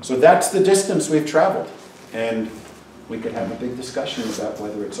 So that's the distance we've traveled, and we could have a big discussion about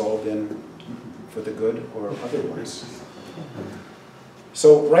whether it's all been for the good or otherwise.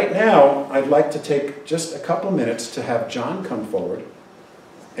 So right now, I'd like to take just a couple minutes to have John come forward.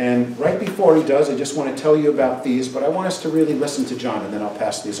 And right before he does, I just want to tell you about these, but I want us to really listen to John, and then I'll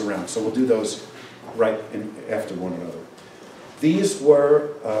pass these around. So we'll do those right after one another. These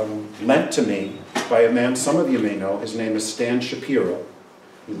were lent to me by a man some of you may know. His name is Stan Shapiro.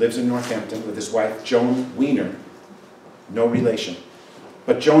 He lives in Northampton with his wife, Joan Weiner. No relation.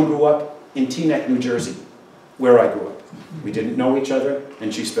 But Joan grew up in Teaneck, New Jersey. where I grew up. We didn't know each other,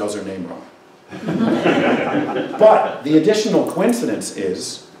 and she spells her name wrong. But the additional coincidence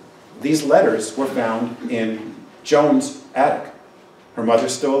is these letters were found in Joan's attic. Her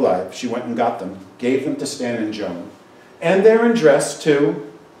mother's still alive. She went and got them, gave them to Stan and Joan. And they're addressed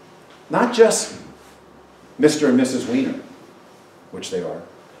to not just Mr. and Mrs. Weiner, which they are,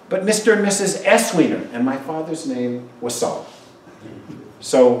 but Mr. and Mrs. S. Weiner. And my father's name was Sol.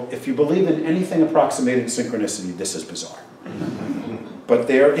 So if you believe in anything approximating synchronicity, this is bizarre. But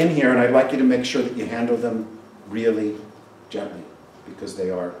they're in here, and I'd like you to make sure that you handle them really gently, because they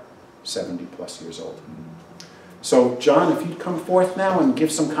are 70+ years old. So John, if you'd come forth now and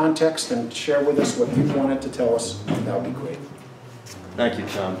give some context and share with us what you wanted to tell us, that would be great. Thank you,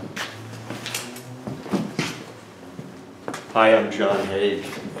 Tom. Hi, I'm John Haig.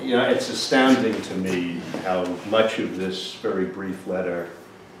 You know, it's astounding to me how much of this very brief letter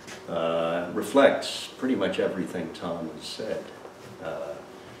reflects pretty much everything Tom has said.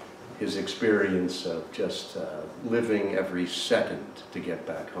 His experience of just living every second to get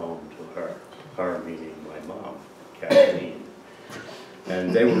back home to her meaning my mom, Kathleen.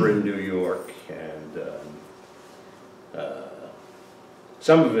 And they were in New York, and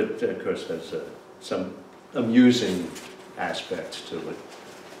some of it, of course, has some amusing aspects to it.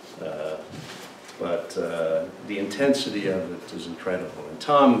 But the intensity of it is incredible. And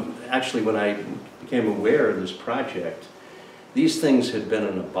Tom, actually, when I became aware of this project, these things had been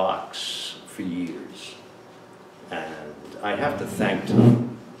in a box for years. And I have to thank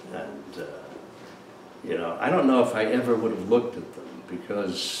Tom. And, you know, I don't know if I ever would have looked at them,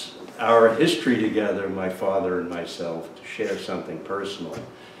 because our history together, my father and myself, to share something personal,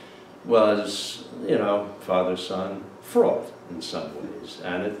 was, you know, father-son, fraught in some ways.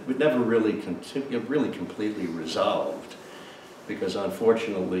 And it would never really completely resolved, because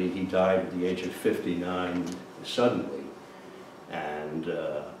unfortunately he died at the age of 59 suddenly. And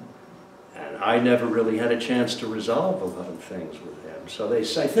I never really had a chance to resolve a lot of things with him. So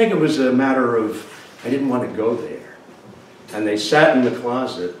I think it was a matter of, I didn't want to go there. And they sat in the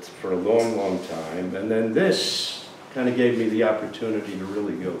closet for a long, long time. And then this kind of gave me the opportunity to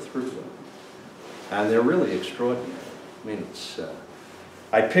really go through them. And they're really extraordinary. I mean, it's,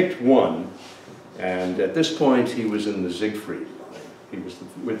 I picked one, and at this point he was in the Siegfried line. He was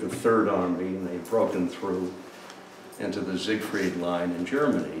with the Third Army, and they'd broken through into the Siegfried line in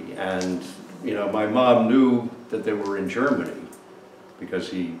Germany. And, you know, my mom knew that they were in Germany because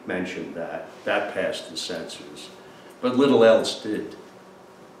he mentioned that. That passed the censors. But little else did.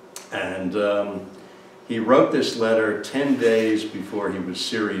 And he wrote this letter 10 days before he was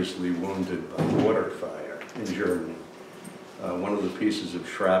seriously wounded by water fire in Germany. One of the pieces of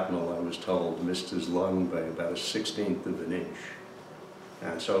shrapnel, I was told, missed his lung by about 1/16 of an inch.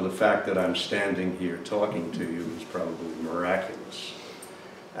 And so the fact that I'm standing here talking to you is probably miraculous.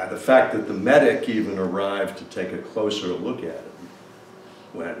 And the fact that the medic even arrived to take a closer look at him,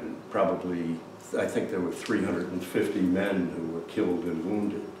 when probably, I think there were 350 men who were killed and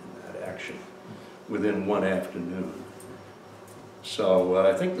wounded in that action within one afternoon. So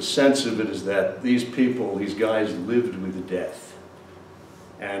I think the sense of it is that these people, these guys lived with death.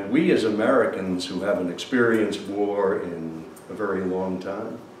 And we as Americans who haven't experienced war in a very long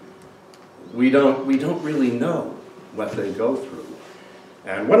time, we don't really know what they go through.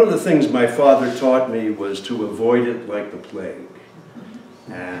 And one of the things my father taught me was to avoid it like the plague.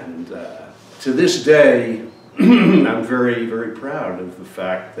 And to this day, I'm very, very proud of the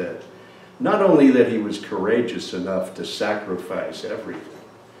fact that not only that he was courageous enough to sacrifice everything,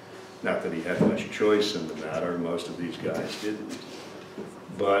 not that he had much choice in the matter, most of these guys didn't,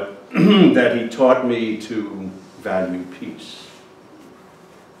 but that he taught me to value peace.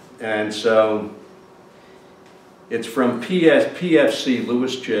 And so it's from PFC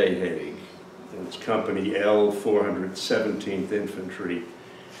Louis J. Haig, and it's company L 417th Infantry,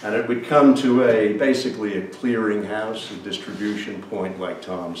 and it would come to basically a clearinghouse, a distribution point, like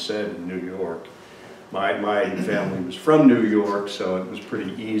Tom said, in New York. My family was from New York, so it was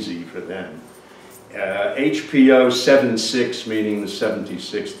pretty easy for them. HPO 76, meaning the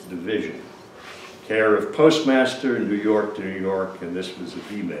 76th Division. Care of Postmaster, New York to New York, and this was a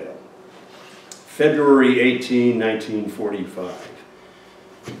email. February 18, 1945.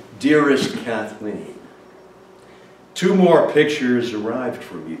 Dearest Kathleen, 2 more pictures arrived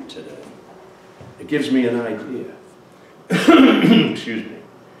from you today. It gives me an idea. Excuse me.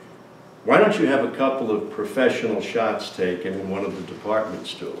 Why don't you have a couple of professional shots taken in one of the department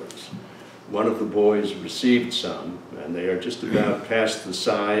stores? One of the boys received some, and they are just about past the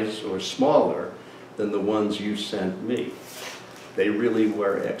size or smaller than the ones you sent me. They really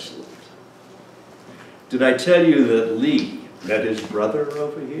were excellent. Did I tell you that Lee met his brother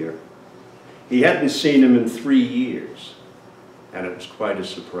over here? He hadn't seen him in 3 years, and it was quite a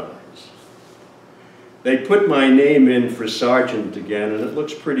surprise. They put my name in for sergeant again, and it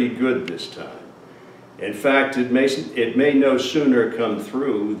looks pretty good this time. In fact, it may no sooner come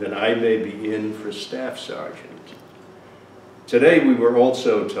through than I may be in for staff sergeant. Today we were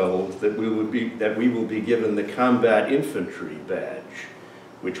also told that we will be given the combat infantry badge,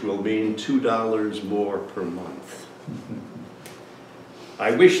 which will mean $2 more per month.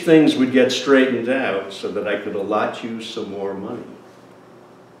 I wish things would get straightened out so that I could allot you some more money.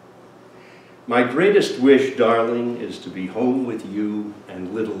 My greatest wish, darling, is to be home with you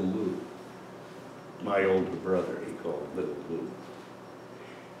and little Lou. My older brother, he called little Lou.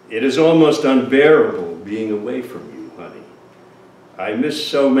 It is almost unbearable being away from you, honey. I miss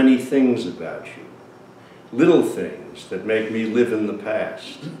so many things about you. Little things that make me live in the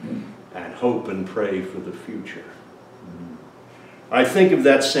past and hope and pray for the future. I think of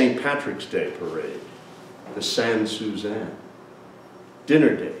that St. Patrick's Day parade, the San Suzanne,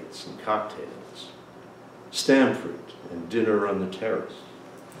 dinner dates and cocktails, Stamford and dinner on the terrace,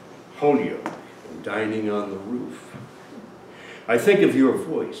 Holyoke and dining on the roof. I think of your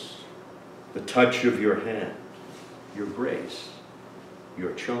voice, the touch of your hand, your grace,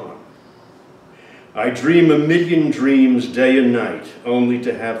 your charm. I dream a million dreams day and night, only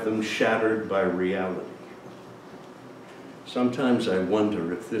to have them shattered by reality. Sometimes I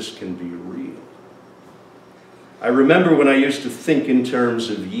wonder if this can be real. I remember when I used to think in terms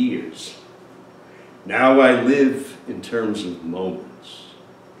of years. Now I live in terms of moments,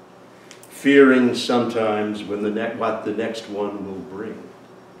 fearing sometimes what the next one will bring.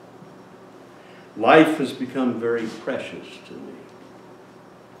 Life has become very precious to me.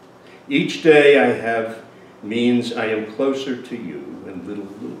 Each day I have means I am closer to you and little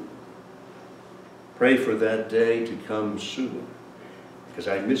Lou. Pray for that day to come soon, because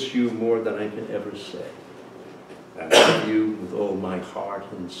I miss you more than I can ever say. I love you with all my heart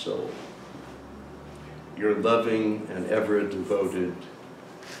and soul. Your loving and ever devoted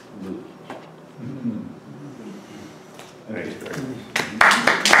Lou. Thanks very much.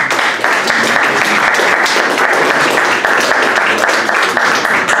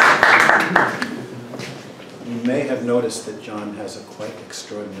 You may have noticed that John has a quite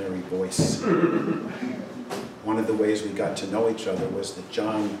extraordinary voice. One of the ways we got to know each other was that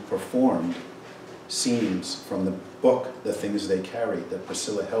John performed scenes from the book, The Things They Carried, that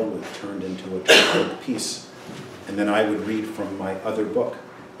Priscilla Hellwood turned into a dramatic piece. And then I would read from my other book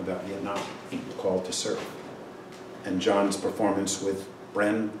about Vietnam, called To Serve. And John's performance with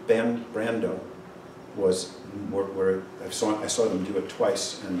Brando was, where I saw them do it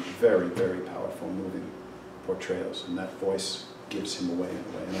twice, and very, very powerful, moving portrayals. And that voice gives him away in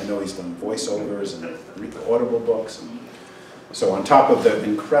a way. And I know he's done voiceovers and audible books. And so on top of the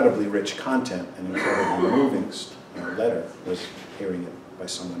incredibly rich content and incredibly moving letter, was hearing it by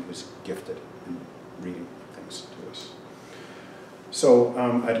someone who's gifted in reading things to us. So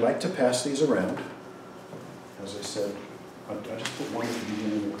I'd like to pass these around. As I said, I'll just put one at the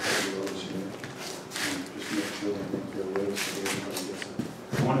beginning and a couple of those here. And just make sure that make their way so everybody gets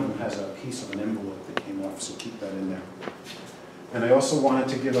it. One of them has a piece of an envelope that came off, so keep that in there. And I also wanted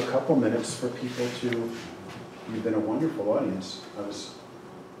to give a couple minutes for people to, you've been a wonderful audience.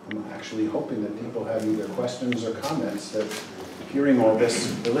 I'm actually hoping that people have either questions or comments that hearing all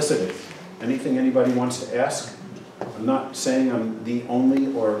this elicited. Anything anybody wants to ask? I'm not saying I'm the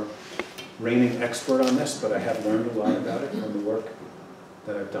only or reigning expert on this, but I have learned a lot about it from the work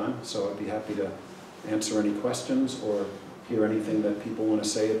that I've done. So I'd be happy to answer any questions or hear anything that people want to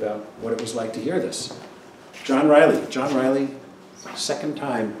say about what it was like to hear this. John Riley. John Riley, second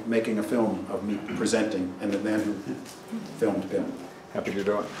time making a film of me presenting, and the man who filmed him. Happy to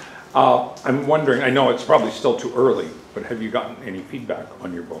do it. I'm wondering, I know it's probably still too early, but have you gotten any feedback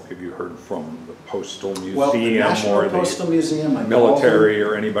on your book? Have you heard from the Postal Museum or the Museum, military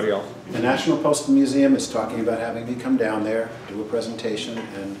or anybody else? The National Postal Museum is talking about having me come down there, do a presentation,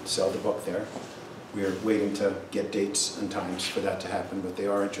 and sell the book there. We're waiting to get dates and times for that to happen, but they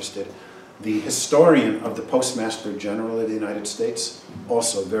are interested. The historian of the Postmaster General of the United States,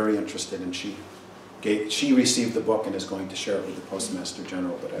 also very interested, and she received the book and is going to share it with the Postmaster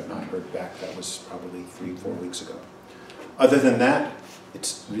General, but I've not heard back. That was probably 3-4 weeks ago. Other than that,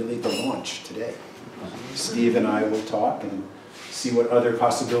 it's really the launch today. Steve and I will talk and see what other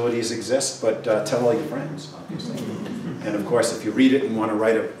possibilities exist, but tell all your friends, obviously. And of course, if you read it and want to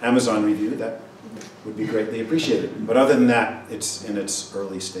write an Amazon review, that would be greatly appreciated. But other than that, it's in its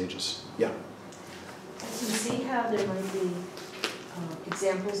early stages. Yeah? You see how there might be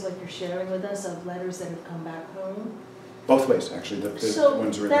examples like you're sharing with us of letters that have come back home? Both ways, actually, the So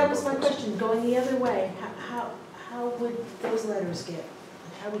ones written that in was both my ways. question, going the other way, how would those letters get,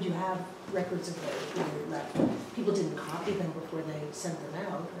 how would you have records of those when you left? People didn't copy them before they sent them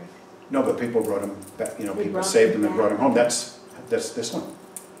out, right? No, but people brought them back, They people brought saved them them and brought them back. home. That's this one.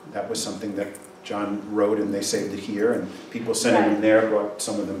 That was something that John wrote and they saved it here, and people sending them Right. there brought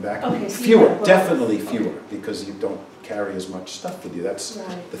some of them back. Okay, so you Fewer, have both. definitely fewer, because you don't carry as much stuff with you. That's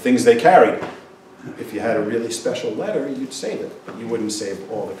Right. the things they carried. If you had a really special letter, you'd save it, but you wouldn't save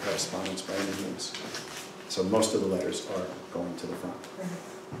all the correspondence by any means. So most of the letters are going to the front.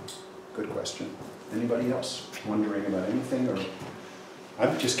 Right. Good question. Anybody else wondering about anything, or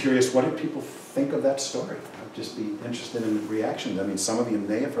I'm just curious, what did people think of that story? I'd just be interested in reactions. I mean, some of you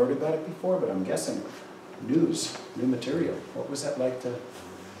may have heard about it before, but I'm guessing news, new material. What was that like to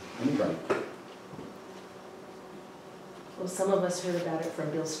anybody? Well, some of us heard about it from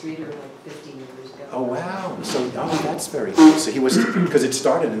Bill Streeter like 15 years ago. Oh, wow. So, that's very cool. So he was, because it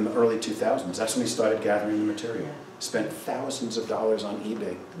started in the early 2000s. That's when he started gathering the material. Yeah. Spent thousands of dollars on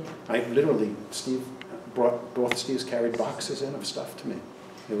eBay. Yeah. I literally, both Steves carried boxes in of stuff to me.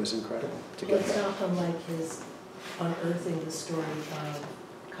 It was incredible to Well, get it's that. not unlike his unearthing the story of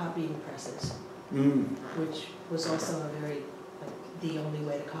copying presses, Mm. which was also a very, like, the only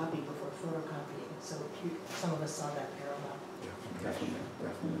way to copy before photocopying. So some of us saw that parallel. Yeah, definitely,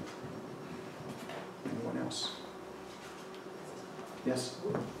 definitely. Anyone else? Yes?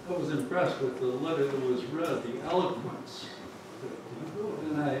 I was impressed with the letter that was read, the eloquence.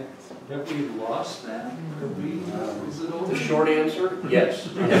 And have we lost that? Is it over? The short answer, yes.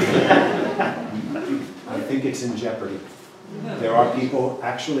 I think it's in jeopardy. There are people,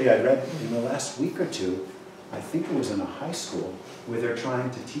 actually, I read in the last week or two, I think it was in a high school, where they're trying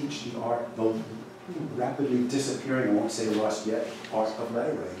to teach the art, the rapidly disappearing, I won't say lost yet, art of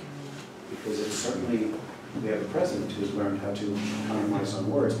letter writing. Because it's certainly, we have a president who's learned how to economize on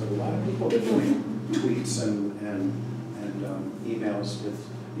words, but a lot of people are doing tweets and emails with,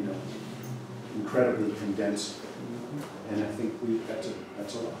 incredibly condensed. And I think that's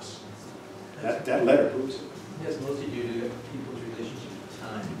a loss. That letter proves it. It has mostly due to people's relationship with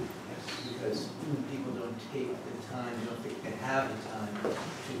time. Because people don't take the time, they don't think they have the time to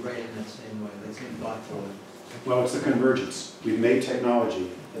write it in that same way, that same thoughtful way. Well, it's the convergence. We've made technology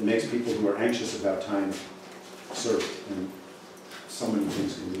that makes people who are anxious about time served, and so many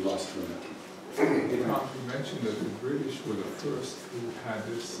things can be lost from that. You mentioned that the British were the first who had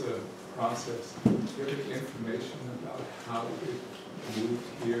this process. Do you have any information about how it moved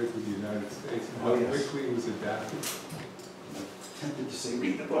here to the United States and how quickly it was adapted? I'm tempted to say,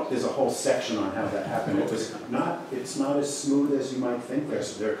 read the book. There's a whole section on how that happened. It's not as smooth as you might think.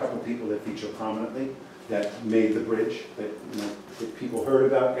 There are a couple of people that feature prominently that made the bridge, that people heard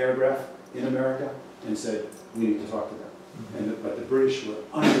about aircraft in America and said, we need to talk to them. But the British were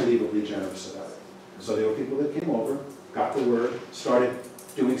unbelievably generous about it. So there were people that came over, got the word, started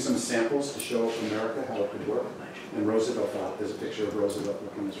doing some samples to show America how it could work. And Roosevelt thought, there's a picture of Roosevelt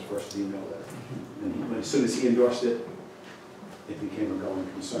looking at his first email letter. And as soon as he endorsed it, it became a going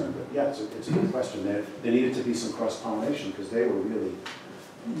concern. But yeah, it's a good question. There needed to be some cross-pollination because they were really,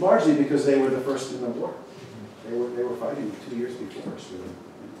 largely because they were the first in the war. They were fighting 2 years before us. Really.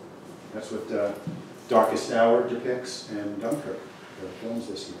 That's what Darkest Hour depicts and Dunkirk, the films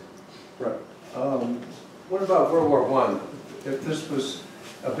this year. Right. What about World War I? If this was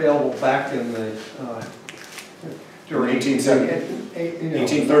available back in the, during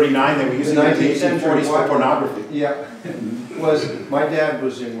 1839, they were using it in the 1840s for pornography. Yeah, my dad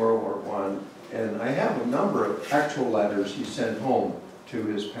was in World War I, and I have a number of actual letters he sent home to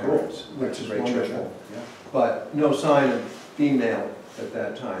his parents, which is wonderful. Yeah. But no sign of email at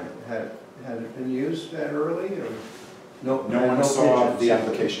that time. Had it been used that early, or no? No one saw the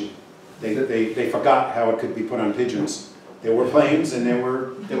application. They forgot how it could be put on pigeons. There were planes and there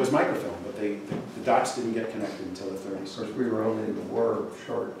was microfilm, but the dots didn't get connected until the 30s. Of course, we were only in the war a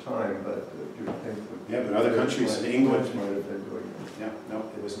short time, but do you think? Yeah, but other countries in England might have been doing it. Yeah, no,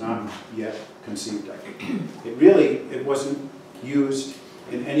 it was not yet conceived. It wasn't used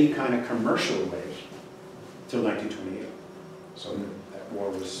in any kind of commercial way till 1928. So that war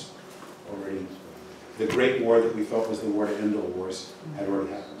was already, the Great War that we thought was the war to end all wars had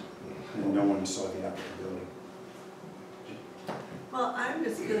already happened. And no one saw the applicability. Well, I'm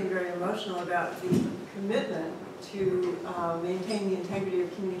just feeling very emotional about the commitment to maintain the integrity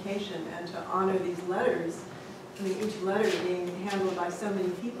of communication and to honor these letters. I mean, each letter being handled by so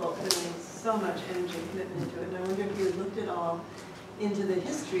many people, putting so much energy and commitment into it. And I wonder if you had looked at all into the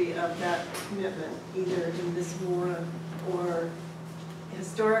history of that commitment, either in this war or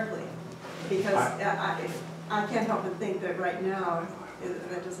historically? Because I can't help but think that right now,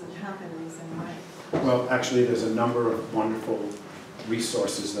 that doesn't happen in the same way. Well, actually, there's a number of wonderful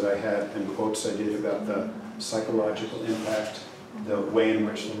resources that I had and quotes I did about the psychological impact, the way in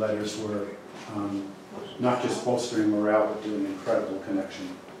which the letters were not just bolstering morale, but doing incredible connection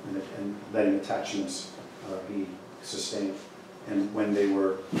and letting attachments be sustained. And when they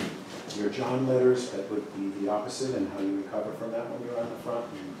were your John letters, that would be the opposite, and how you recover from that when you're on the front,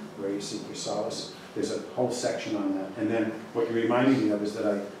 and where you seek your solace. There's a whole section on that. And then what you're reminding me of is that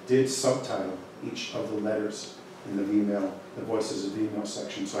I did subtitle each of the letters in the V-mail, the Voices of V-mail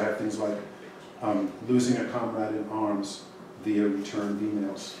section. So I have things like losing a comrade in arms via return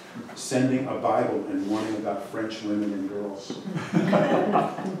V-mails, sending a Bible and warning about French women and girls,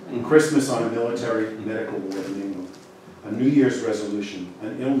 Christmas on a military medical ward in England, a New Year's resolution,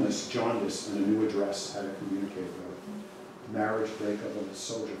 an illness, jaundice, and a new address, how to communicate about it, marriage breakup of a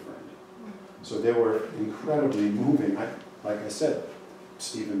soldier friend. So they were incredibly moving. Like I said,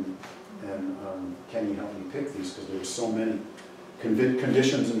 Stephen and Kenny helped me pick these because there were so many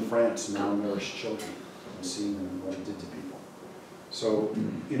conditions in France, malnourished children, and seeing them and what it did to people. So,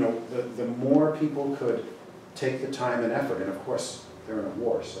 you know, the more people could take the time and effort, and of course, they're in a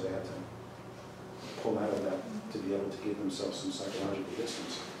war, so they had to pull out of that to be able to give themselves some psychological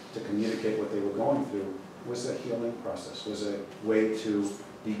distance, to communicate what they were going through, was a healing process, was a way to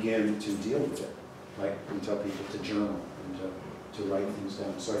begin to deal with it. Like we tell people to journal and to write things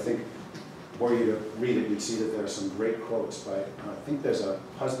down. So I think, were you to read it, you'd see that there are some great quotes by, I think there's a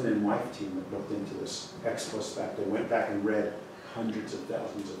husband and wife team that looked into this ex post facto, went back and read hundreds of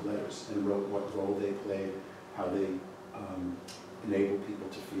thousands of letters and wrote what role they played, how they enabled people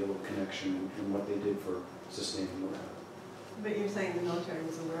to feel a connection, and what they did for sustaining morale. But you're saying the military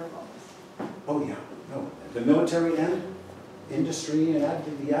was aware of all this? Oh yeah, no. The military and industry and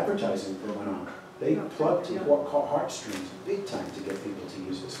the advertising that went on. They plugged to what called heartstrings big time to get people to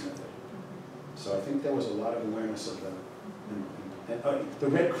use this method. So I think there was a lot of awareness of that. And the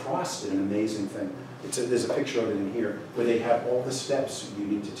Red Cross did an amazing thing. There's a picture of it in here where they have all the steps you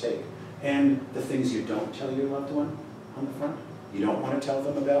need to take and the things you don't tell your loved one on the front. You don't want to tell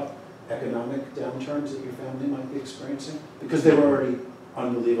them about economic downturns that your family might be experiencing because they're already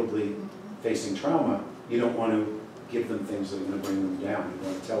unbelievably facing trauma. You don't want to give them things that are going to bring them down. You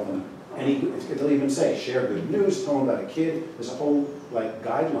want to tell them they'll even say, share good news, tell them about a kid. There's a whole, like,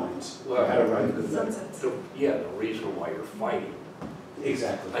 guidelines for how to write a good letter. The reason why you're fighting.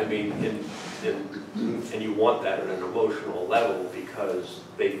 Exactly. I mean, and you want that at an emotional level because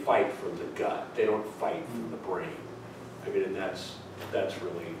they fight from the gut. They don't fight from the brain. I mean, and that's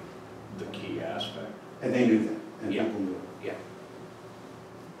really the key aspect. And they knew that, and Yeah. people knew it. Yeah.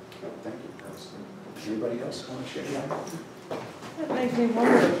 Oh, thank you. Anybody else want to share that? That makes me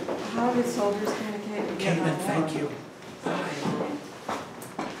wonder, how did soldiers communicate in Vietnam? Thank you.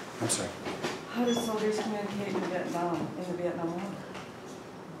 I'm sorry. How did soldiers communicate in Vietnam, in the Vietnam War?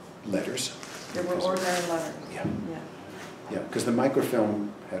 Letters. There were ordinary letters. Yeah. Yeah. Yeah, because the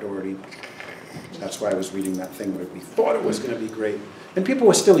microfilm had already, that's why I was reading that thing where we thought it was going to be great. And people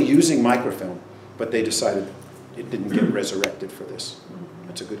were still using microfilm, but they decided it didn't get resurrected for this.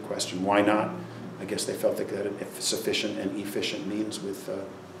 That's a good question. Why not? I guess they felt they had a sufficient and efficient means with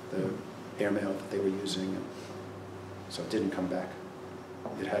the airmail that they were using. And so it didn't come back.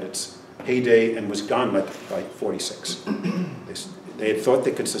 It had its heyday and was gone by 46. They had thought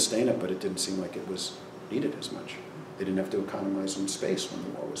they could sustain it, but it didn't seem like it was needed as much. They didn't have to economize on space when the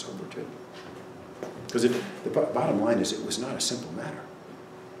war was over, too. Because the bottom line is it was not a simple matter.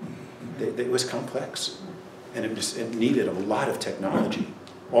 It was complex, and it needed a lot of technology.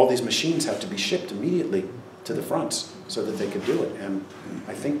 All these machines had to be shipped immediately to the fronts so that they could do it. And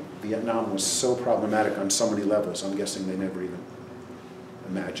I think Vietnam was so problematic on so many levels, I'm guessing they never even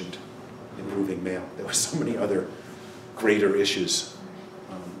imagined improving mail. There were so many other greater issues.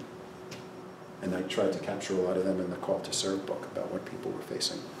 And I tried to capture a lot of them in the Call to Serve book about what people were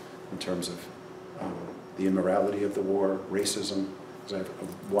facing in terms of the immorality of the war, racism. Because I have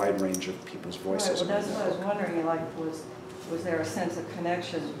a wide range of people's voices. Right, well, that's what I was wondering, like, was there a sense of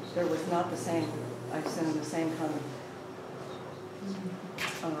connection? There was not the same, I assume, the same kind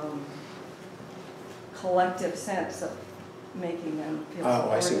of collective sense of making them feel supported.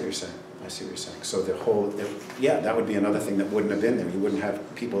 Oh, I see what you're saying. I see what you're saying. So the whole, yeah, that would be another thing that wouldn't have been there. You wouldn't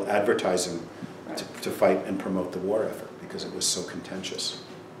have people advertising to fight and promote the war effort because it was so contentious.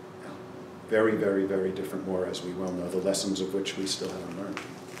 Yeah. Very, very, very different war, as we well know, the lessons of which we still haven't learned,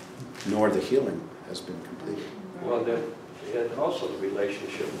 nor the healing has been completed. Well, and also the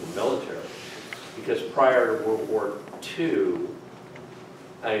relationship with the military, because prior to World War II,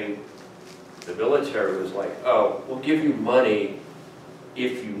 the military was like, oh, we'll give you money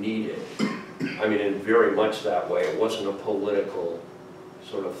if you need it. I mean, and very much that way. It wasn't a political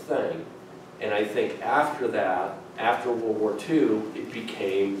sort of thing. And I think after that, after World War II, it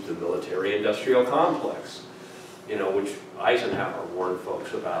became the military-industrial complex, you know, which Eisenhower warned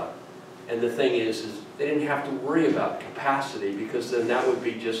folks about. And the thing is they didn't have to worry about capacity, because then that would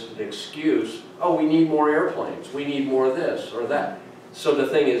be just an excuse. Oh, we need more airplanes. We need more this or that. So the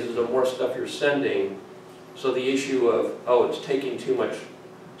thing is the more stuff you're sending, so the issue of, oh, it's taking too much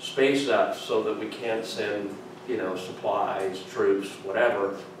space up so that we can't send, you know, supplies, troops,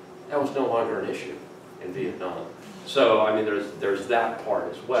 whatever, that was no longer an issue in Vietnam. So, I mean, there's that part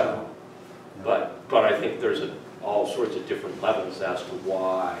as well. But I think there's all sorts of different levels as to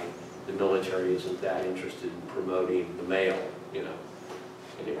why the military isn't that interested in promoting the mail, you know.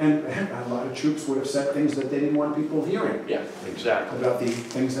 Anyway. And a lot of troops would have said things that they didn't want people hearing. Yeah, exactly. About the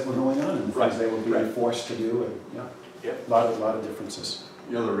things that were going on and the things they were being forced to do, and yeah. A lot of differences.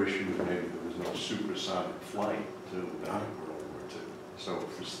 The other issue is maybe there was no supersonic flight too back in World War II. So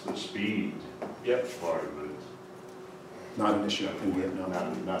it's the speed part of it. Not an issue in Vietnam. Not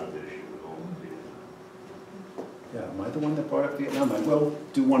an issue at all in Vietnam. Yeah, am I the one that brought up Vietnam? I will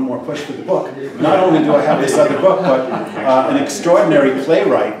do one more push for the book. Not only do I have this other book, but an extraordinary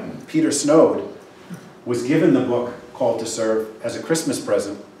playwright, Peter Snowd, was given the book Called to Serve as a Christmas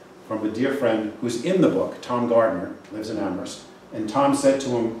present from a dear friend who's in the book, Tom Gardner, lives in Amherst. And Tom said to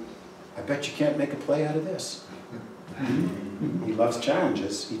him, I bet you can't make a play out of this. He loves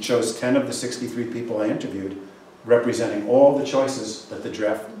challenges. He chose 10 of the 63 people I interviewed, representing all the choices that the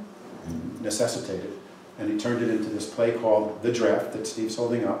draft necessitated. And he turned it into this play called The Draft that Steve's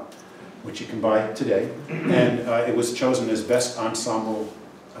holding up, which you can buy today. And it was chosen as Best Ensemble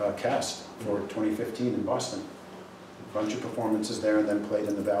Cast for 2015 in Boston. A bunch of performances there, and then played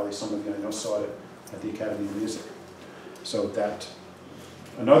in the Valley. Some of you I know saw it at the Academy of Music. So that,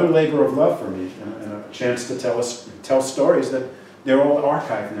 another labor of love for me, and a chance to tell stories that they're all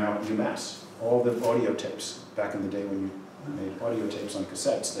archived now at UMass. All the audio tapes, back in the day when you made audio tapes on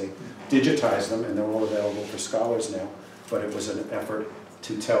cassettes, they digitized them and they're all available for scholars now. But it was an effort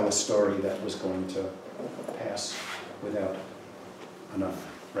to tell a story that was going to pass without enough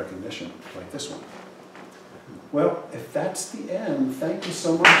recognition, like this one. Well, if that's the end, thank you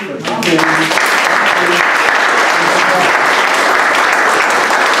so much for coming.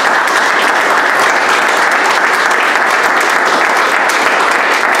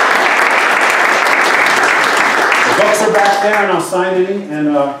 The books are back there, and I'll sign any,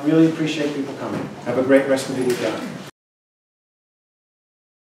 and really appreciate people coming. Have a great rest of the weekend.